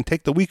weekend and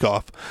take the week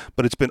off,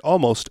 but it's been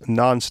almost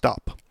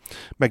nonstop.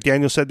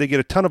 McDaniel said they get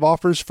a ton of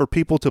offers for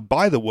people to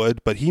buy the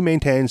wood, but he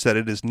maintains that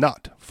it is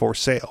not for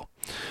sale.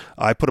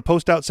 I put a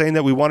post out saying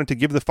that we wanted to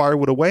give the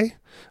firewood away.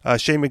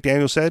 Shane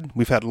McDaniel said,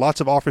 we've had lots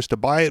of offers to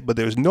buy it, but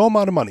there's no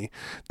amount of money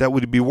that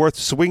would be worth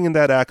swinging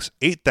that axe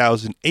 8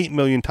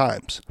 million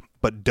times.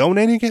 But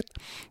donating it,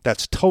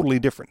 that's totally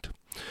different.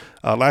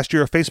 Last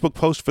year, a Facebook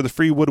post for the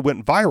free wood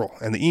went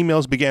viral, and the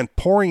emails began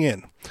pouring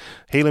in.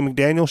 Haley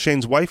McDaniel,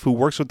 Shane's wife, who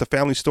works with the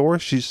family store,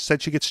 she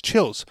said she gets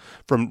chills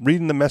from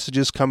reading the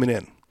messages coming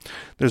in.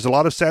 There's a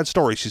lot of sad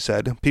stories, she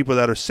said. People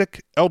that are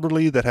sick,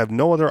 elderly, that have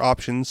no other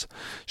options.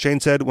 Shane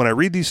said, when I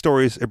read these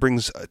stories, it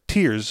brings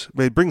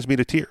me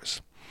to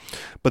tears.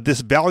 But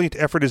this valiant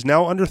effort is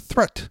now under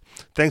threat,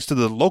 thanks to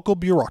the local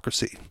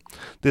bureaucracy.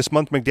 This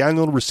month,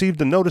 McDaniel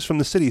received a notice from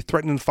the city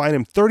threatening to fine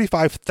him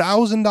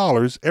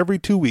 $35,000 every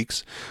 2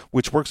 weeks,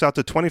 which works out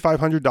to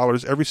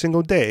 $2,500 every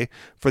single day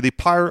for the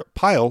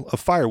pile of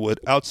firewood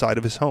outside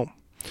of his home.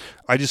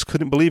 I just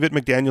couldn't believe it,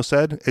 McDaniel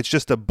said. It's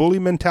just a bully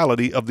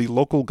mentality of the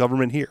local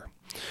government here.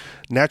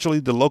 Naturally,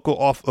 the local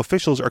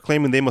officials are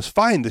claiming they must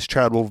fine this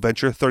charitable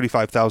venture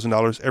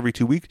 $35,000 every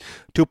 2 weeks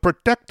to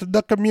protect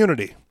the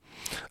community.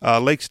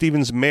 Lake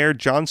Stevens Mayor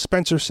John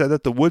Spencer said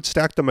that the wood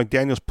stacked on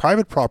McDaniel's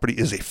private property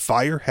is a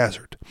fire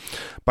hazard.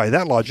 By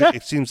that logic,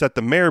 it seems that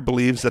the mayor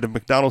believes that if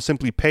McDonald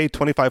simply paid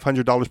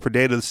 $2,500 per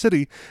day to the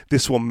city,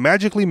 this will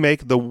magically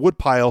make the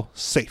woodpile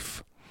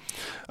safe.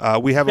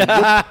 We have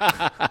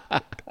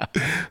a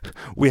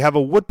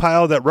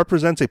woodpile that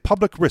represents a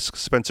public risk,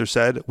 Spencer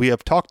said. We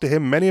have talked to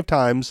him many of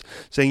times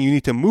saying you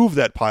need to move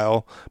that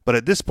pile, but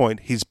at this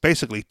point, he's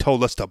basically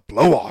told us to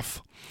blow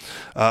off.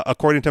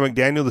 According to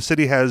McDaniel, the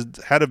city has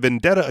had a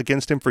vendetta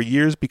against him for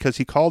years because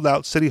he called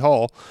out City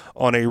Hall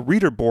on a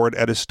reader board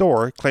at his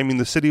store, claiming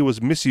the city was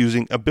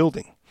misusing a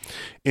building.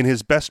 In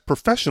his best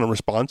professional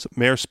response,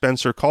 Mayor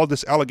Spencer called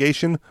this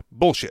allegation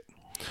bullshit.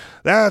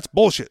 That's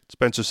bullshit,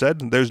 Spencer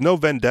said. There's no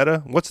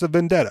vendetta. What's the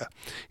vendetta?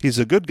 He's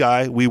a good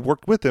guy. We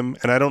worked with him,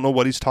 and I don't know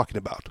what he's talking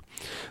about.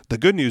 The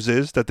good news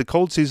is that the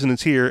cold season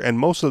is here, and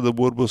most of the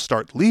wood will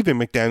start leaving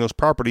McDaniel's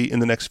property in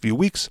the next few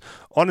weeks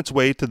on its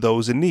way to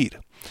those in need.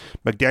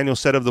 McDaniel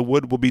said most of the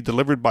wood will be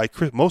delivered by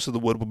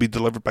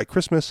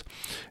Christmas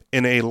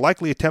in a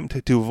likely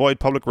attempt to avoid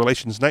public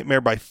relations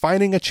nightmare by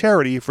fining a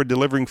charity for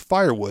delivering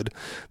firewood.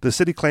 The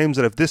city claims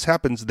that if this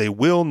happens, they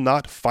will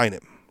not fine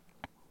him.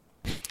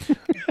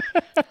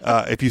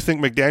 If you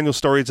think McDaniel's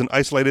story is an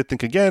isolated,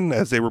 think again.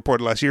 As they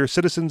reported last year,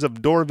 citizens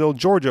of Doraville,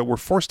 Georgia were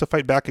forced to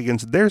fight back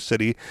against their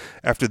city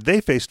after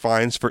they faced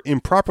fines for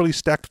improperly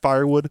stacked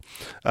firewood.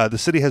 The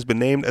city has been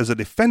named as a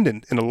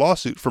defendant in a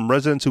lawsuit from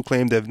residents who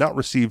claim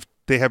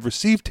they have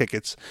received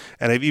tickets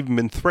and have even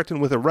been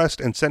threatened with arrest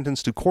and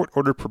sentenced to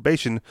court-ordered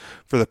probation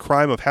for the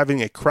crime of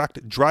having a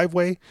cracked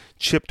driveway,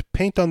 chipped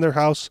paint on their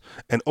house,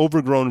 and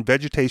overgrown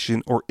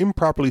vegetation or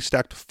improperly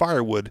stacked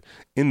firewood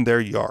in their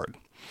yard.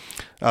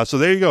 So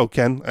there you go,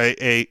 Ken.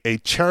 A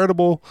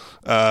charitable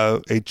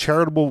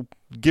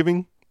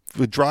giving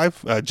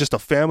drive, just a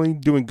family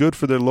doing good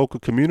for their local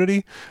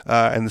community,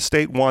 and the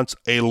state wants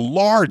a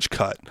large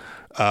cut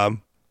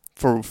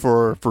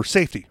for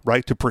safety,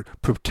 right, to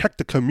protect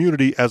the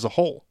community as a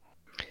whole.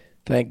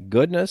 Thank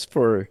goodness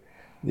for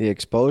the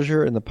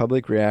exposure and the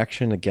public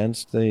reaction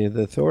against the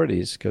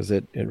authorities, because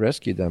it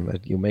rescued them.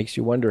 It makes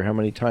you wonder how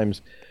many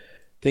times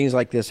things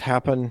like this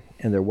happen,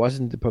 and there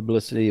wasn't the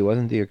publicity, it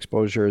wasn't the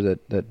exposure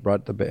that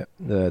brought the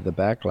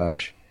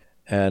backlash,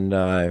 and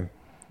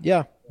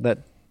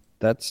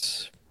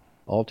that's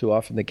all too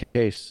often the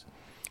case.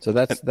 So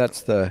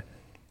that's the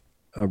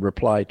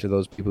reply to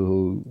those people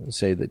who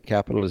say that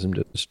capitalism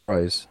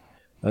destroys.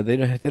 They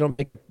don't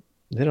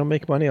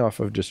make money off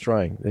of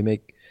destroying. They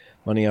make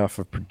money off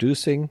of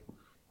producing,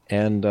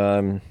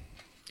 and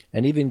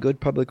even good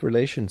public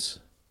relations.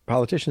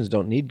 Politicians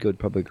don't need good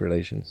public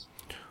relations.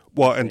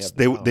 Well, and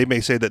they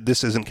may say that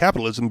this isn't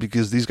capitalism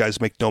because these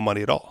guys make no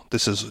money at all.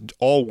 This is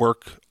all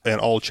work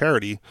and all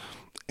charity,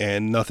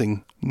 and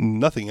nothing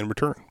in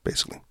return,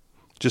 basically.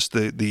 Just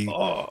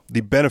the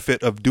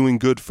benefit of doing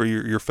good for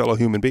your fellow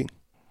human being.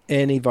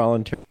 Any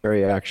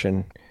voluntary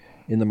action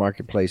in the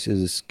marketplace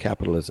is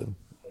capitalism,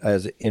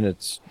 as in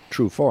its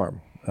true form.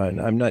 And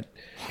I'm not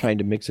trying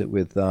to mix it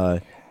with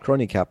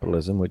crony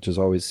capitalism, which is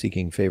always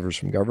seeking favors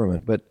from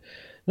government. But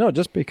no,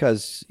 just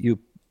because you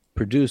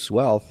produce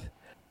wealth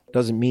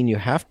doesn't mean you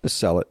have to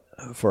sell it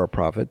for a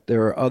profit.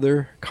 There are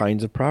other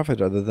kinds of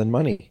profit other than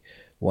money,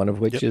 one of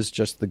which is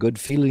just the good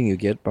feeling you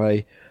get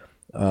by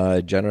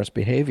generous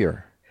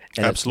behavior.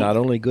 And Absolutely. It's not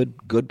only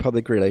good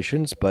public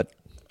relations, but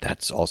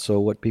that's also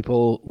what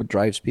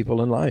drives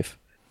people in life.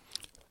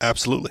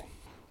 Absolutely.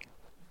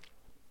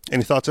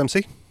 Any thoughts,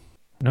 MC?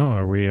 No,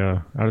 are we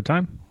out of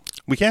time?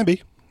 We can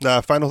be.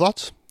 Final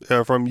thoughts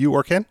from you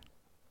or Ken?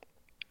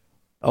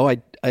 Oh,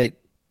 I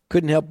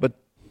couldn't help but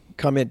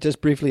comment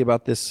just briefly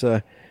about this.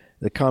 The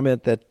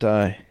comment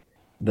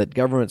that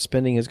government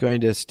spending is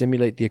going to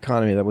stimulate the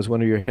economy. That was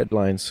one of your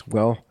headlines.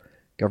 Well,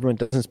 government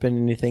doesn't spend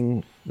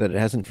anything that it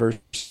hasn't first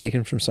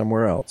taken from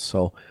somewhere else.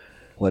 So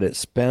what it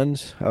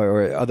spends,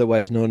 or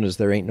otherwise known as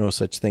there ain't no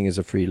such thing as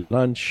a free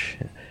lunch,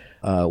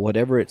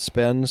 Whatever it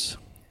spends,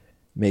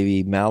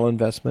 maybe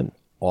malinvestment,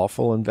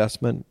 awful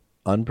investment,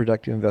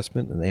 unproductive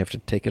investment, and they have to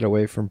take it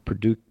away from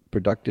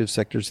productive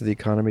sectors of the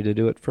economy to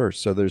do it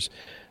first. So there's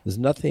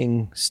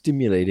nothing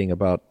stimulating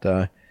about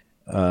that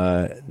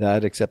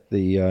except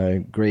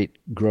the great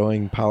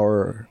growing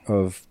power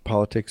of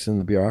politics and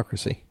the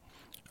bureaucracy.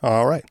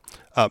 All right.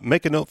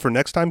 Make a note for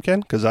next time,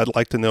 Ken, because I'd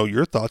like to know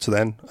your thoughts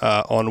then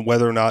on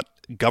whether or not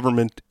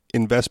government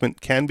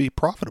investment can be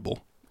profitable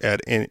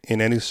in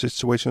any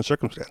situation or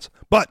circumstance.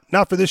 But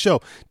not for this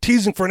show.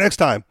 Teasing for next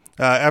time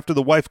after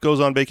the wife goes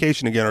on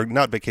vacation again, or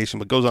not vacation,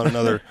 but goes on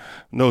another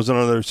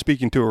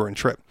speaking tour and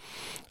trip.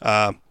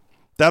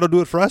 That'll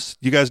do it for us.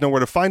 You guys know where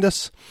to find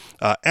us.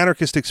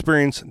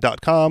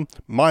 Anarchistexperience.com,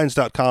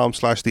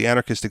 minds.com/The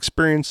Anarchist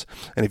Experience.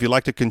 And if you'd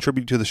like to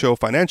contribute to the show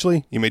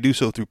financially, you may do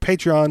so through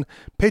Patreon,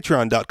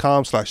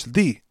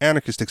 patreon.com/The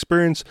Anarchist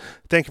Experience.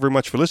 Thank you very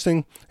much for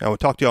listening, and we'll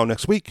talk to y'all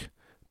next week.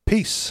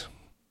 Peace.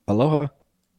 Aloha.